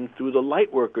happen through the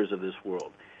light workers of this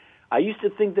world. I used to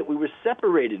think that we were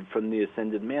separated from the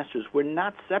ascended masters. We're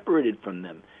not separated from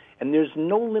them. And there's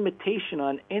no limitation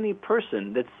on any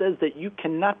person that says that you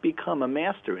cannot become a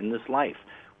master in this life.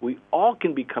 We all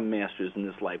can become masters in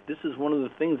this life. This is one of the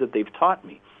things that they've taught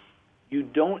me. You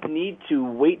don't need to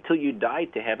wait till you die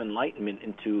to have enlightenment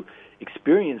and to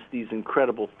experience these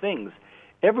incredible things.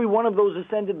 Every one of those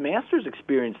ascended masters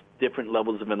experienced different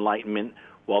levels of enlightenment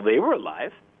while they were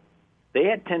alive. They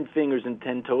had 10 fingers and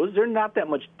 10 toes.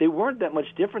 They weren't that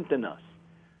much different than us.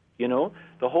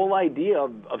 The whole idea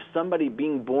of somebody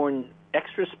being born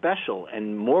extra special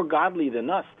and more godly than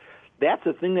us, that's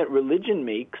a thing that religion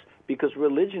makes, because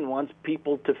religion wants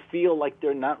people to feel like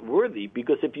they're not worthy.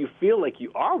 Because if you feel like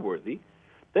you are worthy,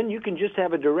 then you can just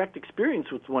have a direct experience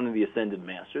with one of the ascended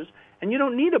masters, and you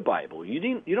don't need a Bible.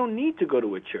 You don't need to go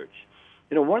to a church.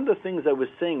 One of the things I was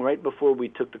saying right before we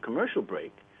took the commercial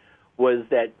break was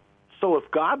that, so if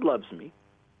God loves me,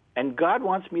 and God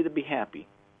wants me to be happy,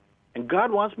 and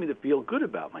God wants me to feel good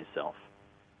about myself,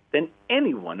 then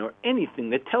anyone or anything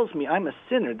that tells me I'm a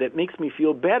sinner that makes me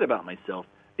feel bad about myself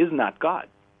is not God.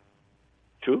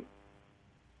 True?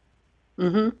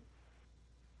 Mm-hmm.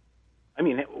 I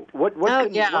mean, what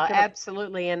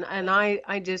absolutely. And I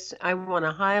want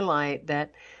to highlight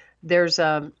that there's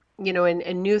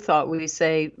in New Thought, we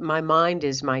say, my mind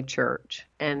is my church,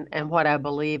 and what I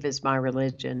believe is my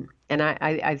religion. And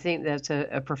I think that's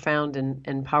a profound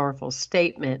and powerful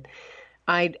statement.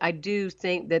 I do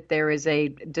think that there is a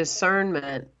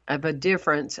discernment of a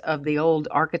difference of the old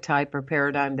archetype or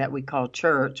paradigm that we call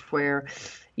church, where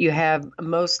you have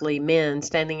mostly men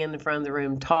standing in the front of the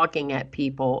room talking at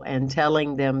people and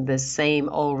telling them the same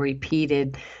old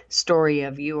repeated story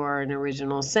of you are an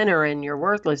original sinner and you're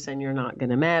worthless and you're not going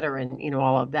to matter, and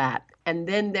all of that. And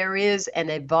then there is an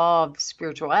evolved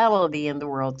spirituality in the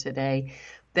world today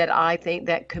that I think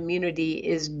that community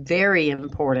is very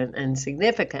important and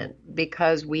significant,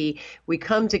 because we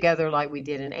come together like we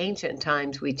did in ancient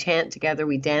times. We chant together,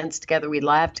 we dance together, we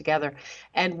laugh together,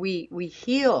 and we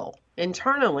heal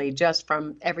internally just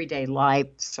from everyday life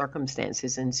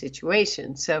circumstances and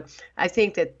situations. So I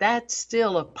think that that's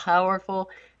still a powerful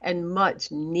and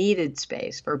much needed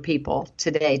space for people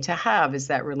today to have, is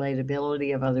that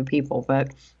relatability of other people.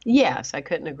 But yes, I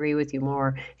couldn't agree with you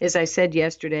more. As I said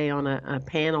yesterday on a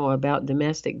panel about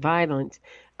domestic violence,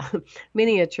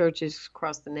 many churches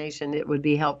across the nation, it would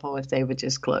be helpful if they would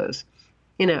just close,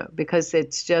 because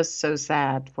it's just so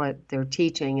sad what they're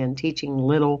teaching, and teaching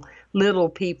little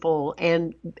people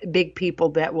and big people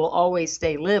that will always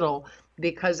stay little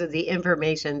because of the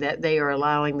information that they are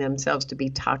allowing themselves to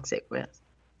be toxic with.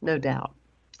 No doubt.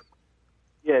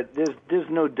 Yeah, there's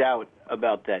no doubt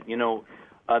about that.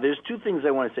 There's two things I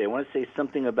want to say. I want to say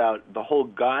something about the whole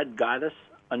God-goddess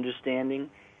understanding,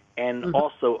 and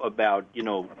also about,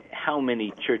 how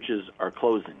many churches are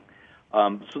closing.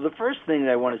 So the first thing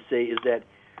that I want to say is that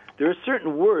there are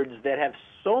certain words that have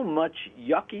so much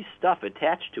yucky stuff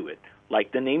attached to it.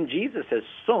 Like the name Jesus has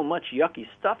so much yucky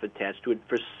stuff attached to it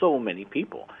for so many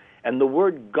people. And the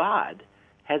word God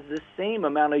has the same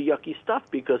amount of yucky stuff,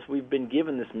 because we've been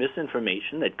given this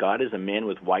misinformation that God is a man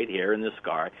with white hair in the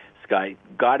sky.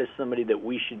 God is somebody that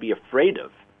we should be afraid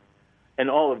of, and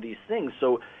all of these things.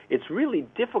 So it's really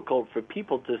difficult for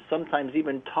people to sometimes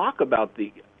even talk about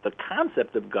the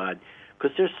concept of God,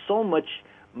 because there's so much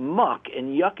muck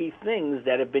and yucky things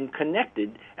that have been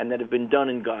connected and that have been done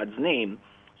in God's name.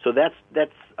 So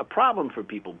that's a problem for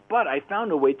people. But I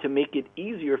found a way to make it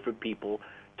easier for people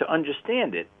to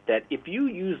understand it, that if you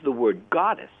use the word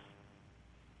goddess,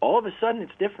 all of a sudden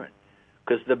it's different,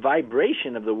 because the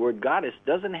vibration of the word goddess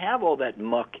doesn't have all that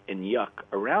muck and yuck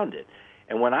around it.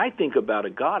 And when I think about a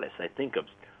goddess, I think of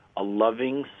a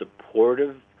loving,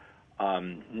 supportive,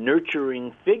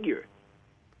 nurturing figure.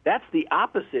 That's the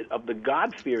opposite of the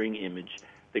God-fearing image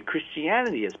that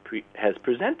Christianity has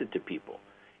presented to people.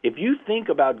 If you think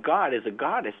about God as a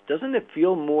goddess, doesn't it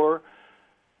feel more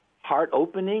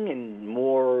heart-opening and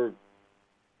more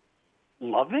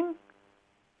loving?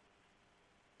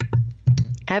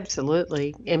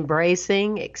 Absolutely.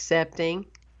 Embracing, accepting.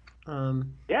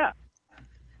 Yeah.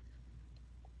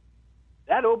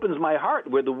 That opens my heart,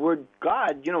 where the word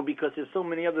God, because there's so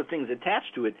many other things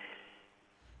attached to it,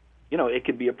 it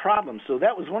could be a problem. So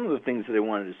that was one of the things that I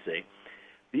wanted to say.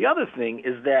 The other thing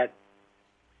is that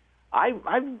I've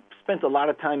spent a lot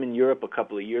of time in Europe a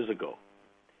couple of years ago.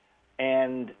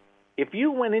 And if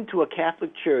you went into a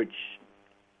Catholic church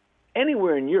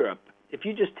anywhere in Europe, if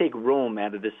you just take Rome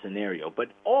out of this scenario, but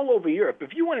all over Europe,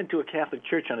 if you went into a Catholic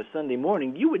church on a Sunday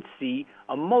morning, you would see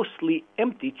a mostly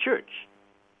empty church,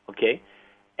 okay?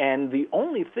 And the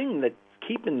only thing that's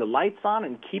keeping the lights on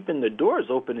and keeping the doors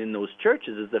open in those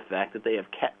churches is the fact that they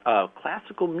have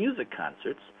classical music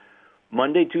concerts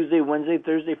Monday, Tuesday, Wednesday,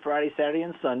 Thursday, Friday, Saturday,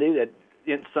 and Sunday,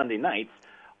 Sunday nights.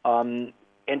 And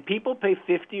people pay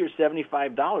 $50 or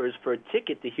 $75 for a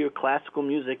ticket to hear classical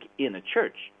music in a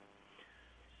church.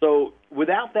 So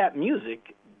without that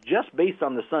music, just based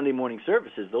on the Sunday morning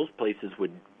services, those places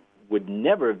would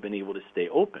never have been able to stay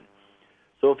open.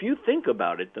 So if you think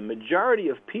about it, the majority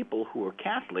of people who are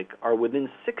Catholic are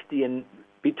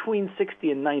between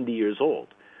 60 and 90 years old.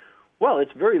 Well,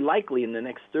 it's very likely in the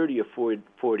next 30 or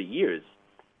 40 years,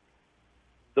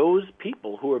 those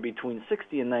people who are between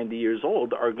 60 and 90 years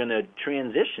old are going to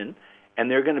transition, and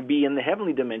they're going to be in the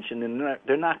heavenly dimension, and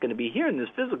they're not going to be here in this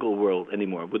physical world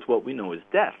anymore with what we know as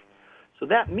death. So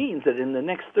that means that in the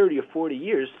next 30 or 40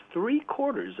 years,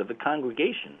 3/4 of the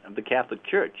congregation of the Catholic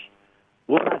Church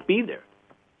will not be there.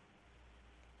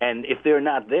 And if they're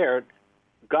not there,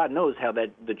 God knows how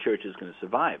the church is going to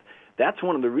survive. That's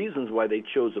one of the reasons why they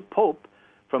chose a pope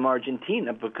from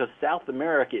Argentina, because South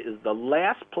America is the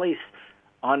last place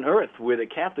on earth where the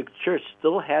Catholic Church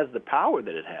still has the power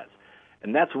that it has.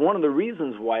 And that's one of the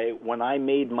reasons why when I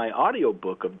made my audio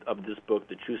book of this book,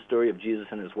 The True Story of Jesus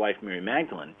and His Wife Mary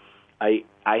Magdalene, I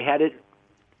had it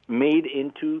made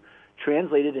into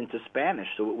translated into Spanish,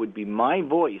 so it would be my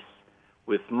voice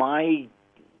with my,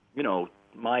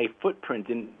 my footprint,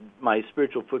 in my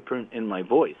spiritual footprint in my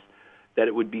voice, that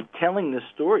it would be telling this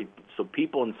story so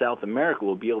people in South America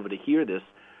will be able to hear this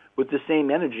with the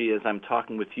same energy as I'm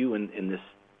talking with you in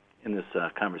this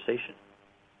conversation.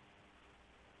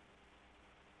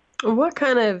 What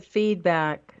kind of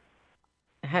feedback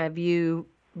have you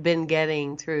been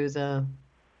getting through the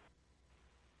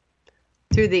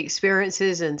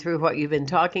experiences and through what you've been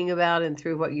talking about and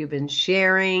through what you've been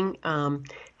sharing?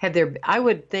 I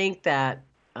would think that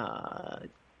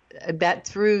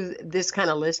through this kind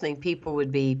of listening, people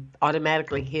would be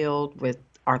automatically healed with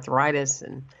arthritis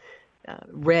and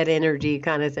red energy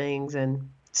kind of things, and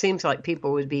it seems like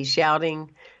people would be shouting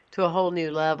to a whole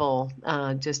new level,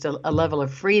 just a level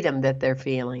of freedom that they're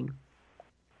feeling.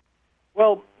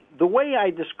 Well, the way I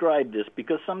describe this,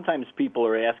 because sometimes people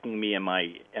are asking me, am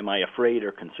I afraid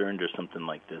or concerned or something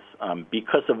like this,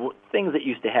 because of things that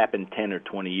used to happen 10 or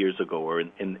 20 years ago or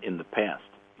in the past,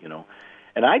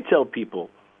 And I tell people,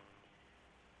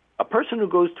 a person who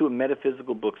goes to a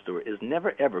metaphysical bookstore is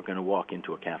never, ever going to walk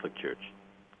into a Catholic church,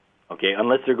 okay,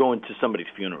 unless they're going to somebody's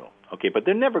funeral, okay? But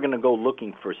they're never going to go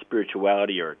looking for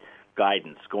spirituality or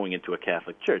guidance going into a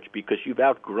Catholic church, because you've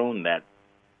outgrown that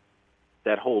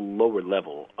whole lower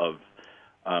level of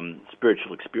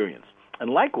spiritual experience. And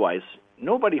likewise,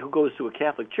 nobody who goes to a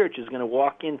Catholic church is going to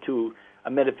walk into a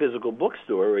metaphysical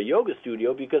bookstore or a yoga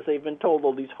studio because they've been told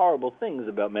all these horrible things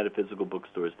about metaphysical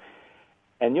bookstores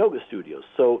and yoga studios.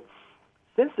 So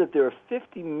since that there are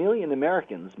 50 million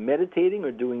Americans meditating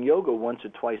or doing yoga once or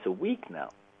twice a week now,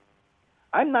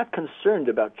 I'm not concerned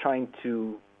about trying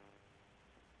to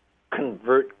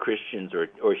convert Christians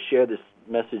or share this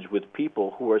message with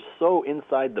people who are so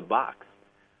inside the box.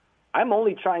 I'm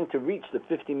only trying to reach the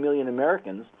 50 million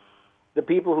Americans, the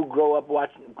people who grew up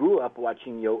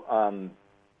watching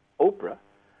Oprah.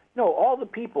 All the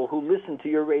people who listen to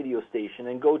your radio station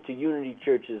and go to Unity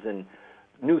churches and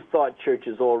New Thought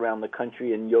churches all around the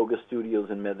country and yoga studios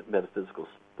and metaphysical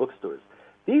bookstores.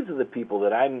 These are the people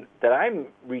that I'm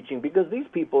reaching, because these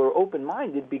people are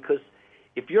open-minded, because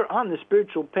if you're on the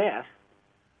spiritual path,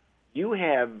 you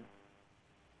have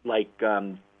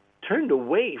turned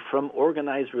away from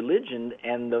organized religion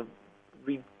and the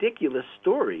ridiculous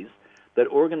stories that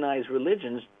organized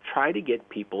religions try to get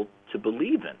people to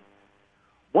believe in.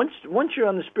 Once you're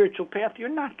on the spiritual path, you're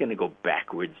not going to go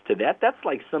backwards to that. That's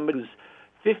like somebody who's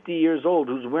 50 years old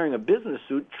who's wearing a business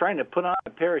suit trying to put on a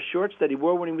pair of shorts that he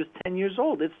wore when he was 10 years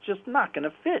old. It's just not going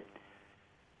to fit.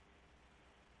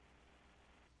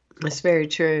 That's very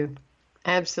true.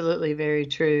 Absolutely very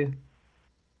true.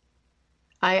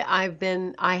 I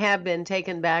have been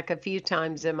taken back a few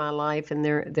times in my life, and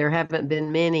there haven't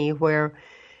been many, where,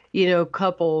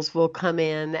 couples will come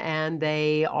in and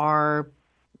they are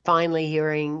finally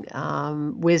hearing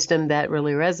wisdom that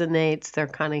really resonates. They're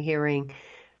kind of hearing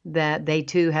that they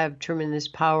too have tremendous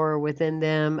power within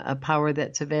them, a power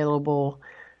that's available,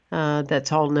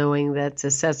 that's all-knowing, that's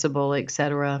accessible,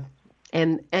 etc.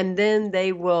 And then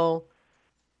they will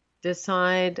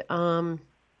decide on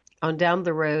down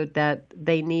the road that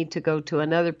they need to go to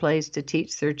another place to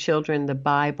teach their children the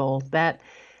Bible. That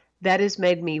has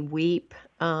made me weep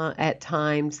at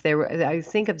times. I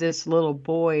think of this little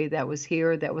boy that was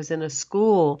here, that was in a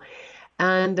school,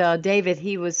 and David,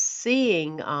 he was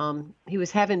seeing, he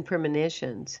was having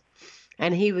premonitions,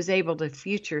 and he was able to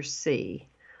future see.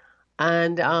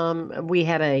 And we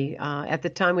had at the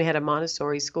time we had a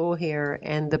Montessori school here,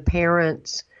 and the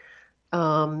parents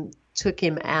took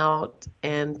him out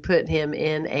and put him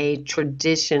in a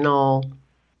traditional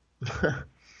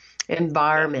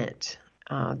environment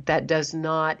that does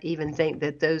not even think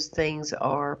that those things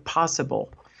are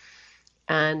possible.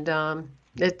 And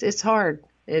it's hard.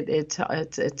 It's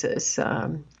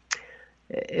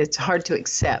hard to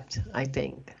accept, I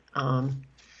think,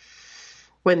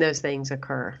 when those things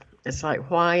occur. It's like,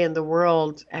 why in the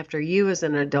world, after you as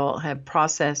an adult have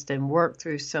processed and worked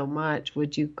through so much,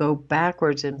 would you go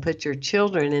backwards and put your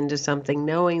children into something,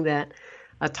 knowing that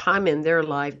a time in their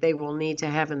life they will need to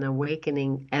have an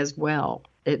awakening as well?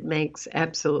 It makes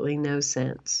absolutely no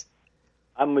sense.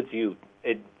 I'm with you.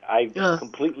 I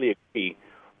completely agree.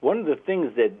 One of the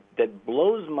things that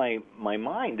blows my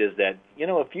mind is that,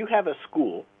 if you have a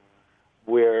school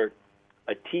where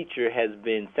a teacher has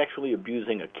been sexually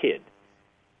abusing a kid,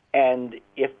 and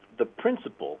if the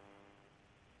principal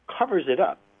covers it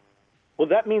up, well,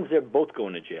 that means they're both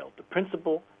going to jail, the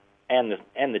principal and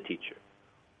the teacher.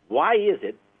 Why is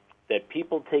it that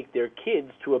people take their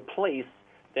kids to a place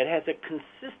that has a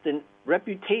consistent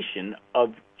reputation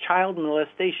of child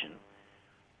molestation?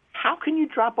 How can you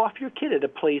drop off your kid at a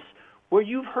place where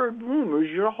you've heard rumors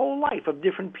your whole life of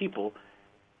different people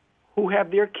who have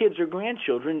their kids or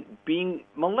grandchildren being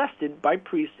molested by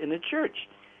priests in a church.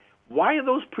 Why are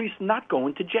those priests not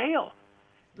going to jail?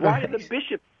 Why are the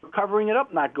bishops covering it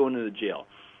up not going to the jail?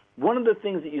 One of the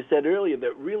things that you said earlier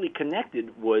that really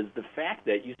connected was the fact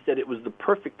that you said it was the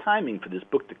perfect timing for this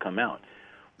book to come out.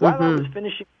 While I was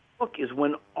finishing the book is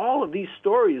when all of these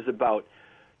stories about,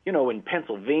 in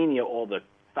Pennsylvania, all the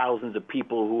thousands of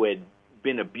people who had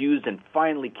been abused and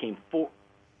finally came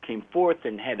forth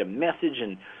and had a message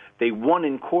and they won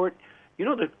in court.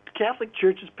 The Catholic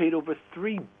Church has paid over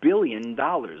 $3 billion,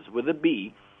 with a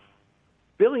B,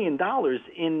 $1 billion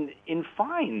in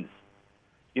fines.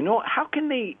 How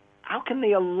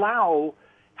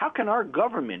can our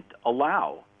government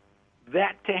allow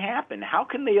that to happen? How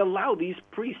can they allow these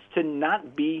priests to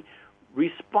not be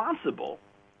responsible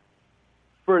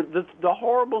for the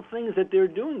horrible things that they're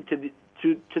doing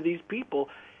to these people?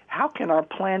 How can our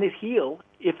planet heal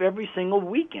if every single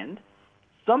weekend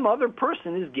some other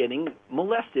person is getting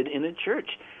molested in a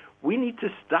church? We need to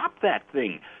stop that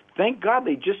thing. Thank God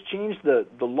they just changed the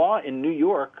law in New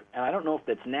York, and I don't know if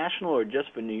that's national or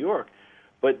just for New York,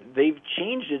 but they've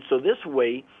changed it so this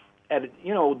way,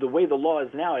 the way the law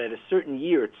is now, at a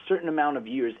certain amount of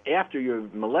years after you're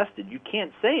molested, you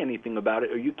can't say anything about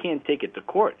it or you can't take it to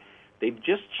court. They've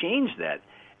just changed that.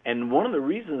 And one of the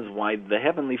reasons why the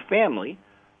Heavenly Family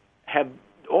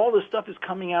all this stuff is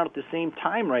coming out at the same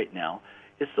time right now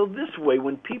is so this way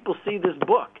when people see this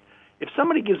book, if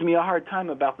somebody gives me a hard time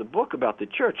about the book, about the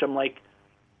church, I'm like,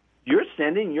 you're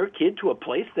sending your kid to a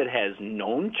place that has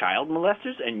known child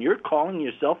molesters and you're calling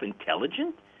yourself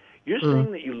intelligent? You're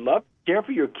saying that you love to care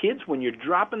for your kids when you're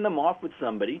dropping them off with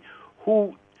somebody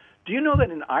who, do you know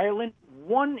that in Ireland,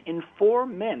 1 in 4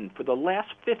 men for the last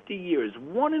 50 years,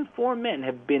 1 in 4 men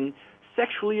have been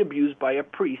sexually abused by a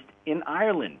priest in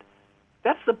Ireland?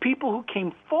 That's the people who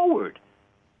came forward.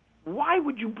 Why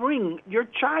would you bring your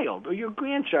child or your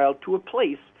grandchild to a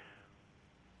place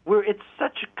where it's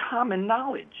such a common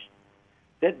knowledge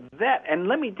that and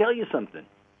let me tell you something,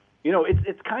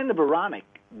 it's kind of ironic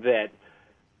that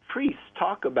priests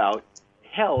talk about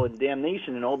hell and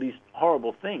damnation and all these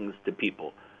horrible things to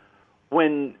people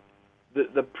when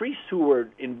the priests who were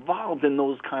involved in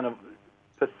those kind of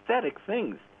pathetic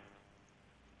things,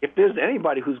 if there's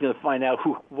anybody who's going to find out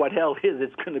what hell is,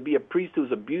 it's going to be a priest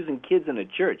who's abusing kids in a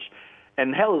church.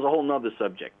 And hell is a whole nother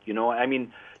subject,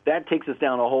 that takes us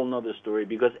down a whole nother story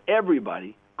because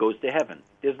everybody goes to heaven.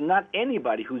 There's not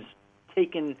anybody who's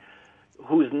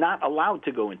not allowed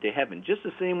to go into heaven. Just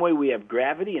the same way we have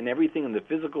gravity and everything in the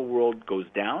physical world goes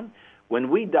down, when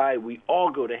we die, we all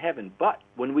go to heaven. But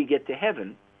when we get to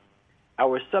heaven,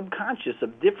 our subconscious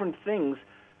of different things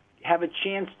have a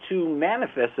chance to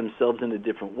manifest themselves in a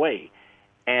different way.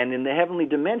 And in the heavenly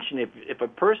dimension, if a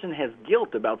person has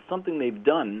guilt about something they've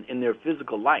done in their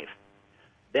physical life,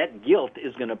 that guilt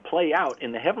is going to play out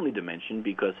in the heavenly dimension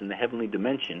because in the heavenly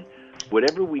dimension,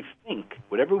 whatever we think,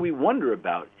 whatever we wonder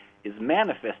about is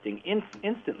manifesting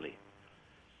instantly.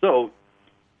 So,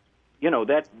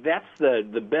 that's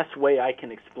the best way I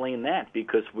can explain that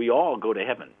because we all go to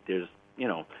heaven. There's,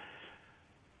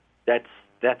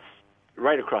 that's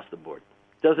right across the board.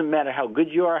 Doesn't matter how good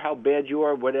you are, how bad you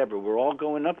are, whatever. We're all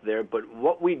going up there. But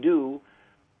what we do,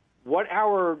 what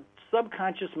our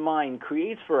subconscious mind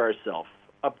creates for ourselves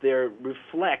up there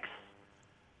reflects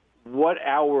what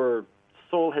our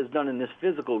soul has done in this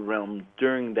physical realm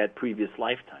during that previous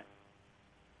lifetime.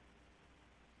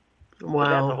 Wow. So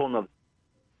that's a whole nother.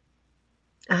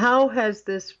 How has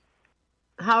this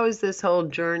whole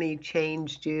journey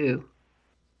changed you?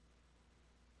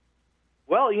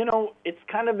 Well, it's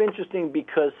kind of interesting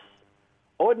because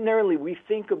ordinarily we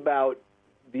think about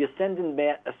the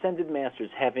ascended masters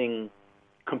having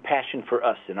compassion for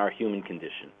us in our human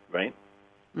condition, right?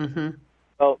 Mm-hmm.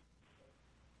 Well,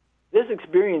 this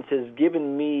experience has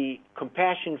given me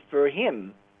compassion for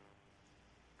him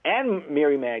and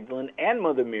Mary Magdalene and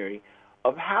Mother Mary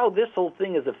of how this whole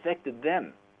thing has affected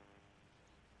them.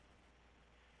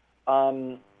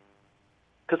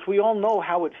 Because we all know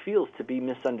how it feels to be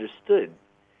misunderstood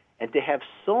and to have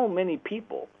so many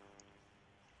people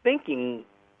thinking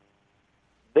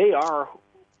they are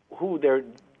who they're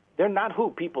not who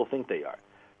people think they are.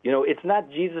 It's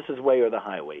not Jesus' way or the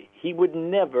highway. He would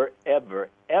never, ever,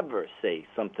 ever say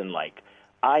something like,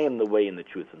 I am the way and the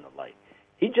truth and the light.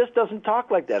 He just doesn't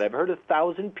talk like that. I've heard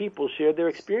 1,000 people share their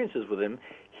experiences with him.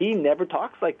 He never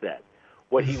talks like that.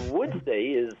 What he would say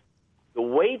is, the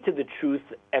way to the truth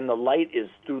and the light is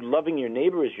through loving your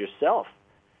neighbor as yourself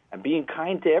and being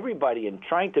kind to everybody and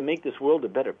trying to make this world a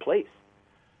better place.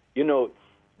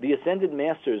 The Ascended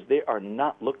Masters, they are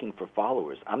not looking for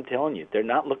followers. I'm telling you, they're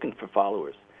not looking for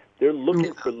followers. They're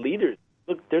looking for leaders.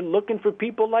 Look, they're looking for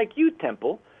people like you,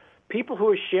 Temple, people who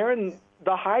are sharing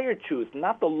the higher truth,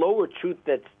 not the lower truth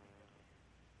that's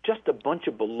just a bunch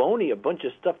of baloney, a bunch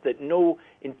of stuff that no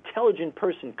intelligent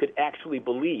person could actually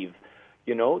believe.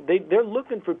 You know, they're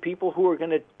looking for people who are going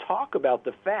to talk about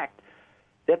the fact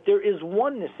that there is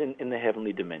oneness in the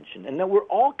heavenly dimension and that we're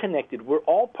all connected. We're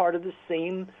all part of the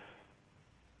same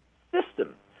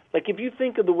system. Like if you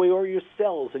think of the way all your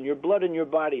cells and your blood in your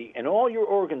body and all your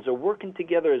organs are working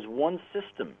together as one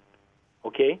system,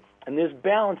 okay, and there's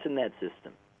balance in that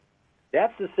system.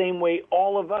 That's the same way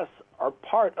all of us are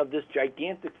part of this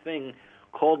gigantic thing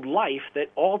called life that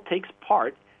all takes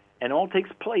part and all takes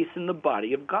place in the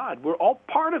body of God. We're all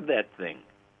part of that thing.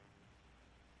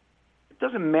 It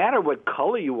doesn't matter what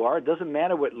color you are. It doesn't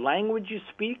matter what language you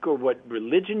speak or what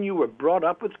religion you were brought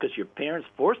up with because your parents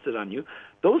forced it on you.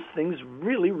 Those things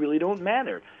really, really don't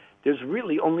matter. There's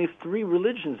really only 3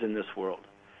 religions in this world.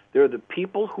 There are the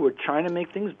people who are trying to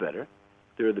make things better.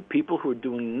 There are the people who are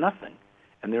doing nothing.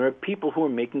 And there are people who are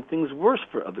making things worse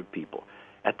for other people.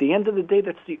 At the end of the day,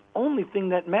 that's the only thing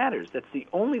that matters. That's the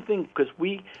only thing, because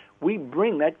we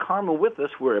bring that karma with us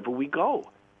wherever we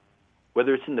go,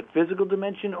 whether it's in the physical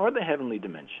dimension or the heavenly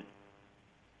dimension.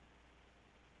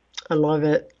 I love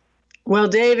it. Well,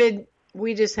 David,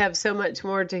 we just have so much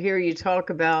more to hear you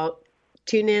talk about.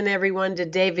 Tune in, everyone, to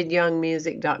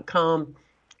davidyoungmusic.com.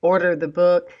 Order the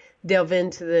book. Delve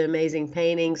into the amazing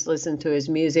paintings. Listen to his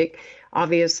music.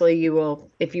 Obviously, you will,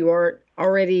 if you are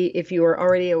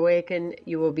already awakened,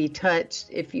 you will be touched.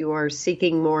 If you are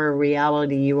seeking more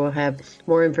reality, you will have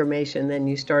more information than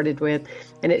you started with.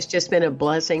 And it's just been a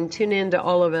blessing. Tune in to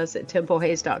all of us at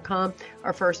templehayes.com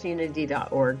or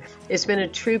firstunity.org. It's been a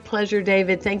true pleasure,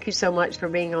 David. Thank you so much for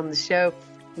being on the show.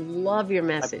 Love your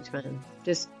message, man.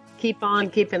 Just keep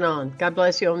on keeping on. God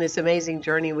bless you on this amazing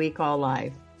journey we call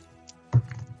life.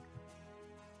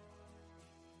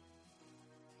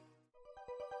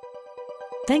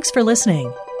 Thanks for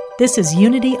listening. This is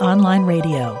Unity Online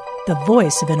Radio, the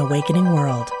voice of an awakening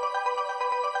world.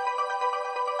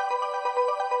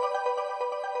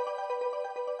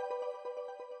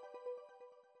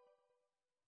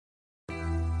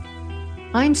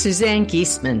 I'm Suzanne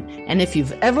Geisman, and if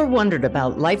you've ever wondered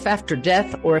about life after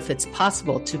death or if it's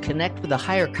possible to connect with a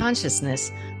higher consciousness,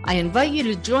 I invite you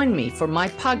to join me for my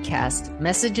podcast,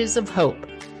 Messages of Hope.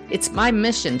 It's my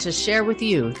mission to share with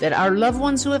you that our loved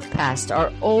ones who have passed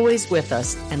are always with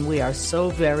us, and we are so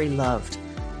very loved.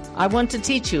 I want to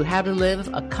teach you how to live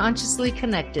a consciously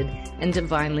connected and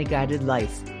divinely guided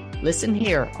life. Listen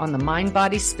here on the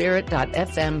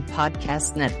mindbodyspirit.fm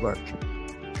podcast network.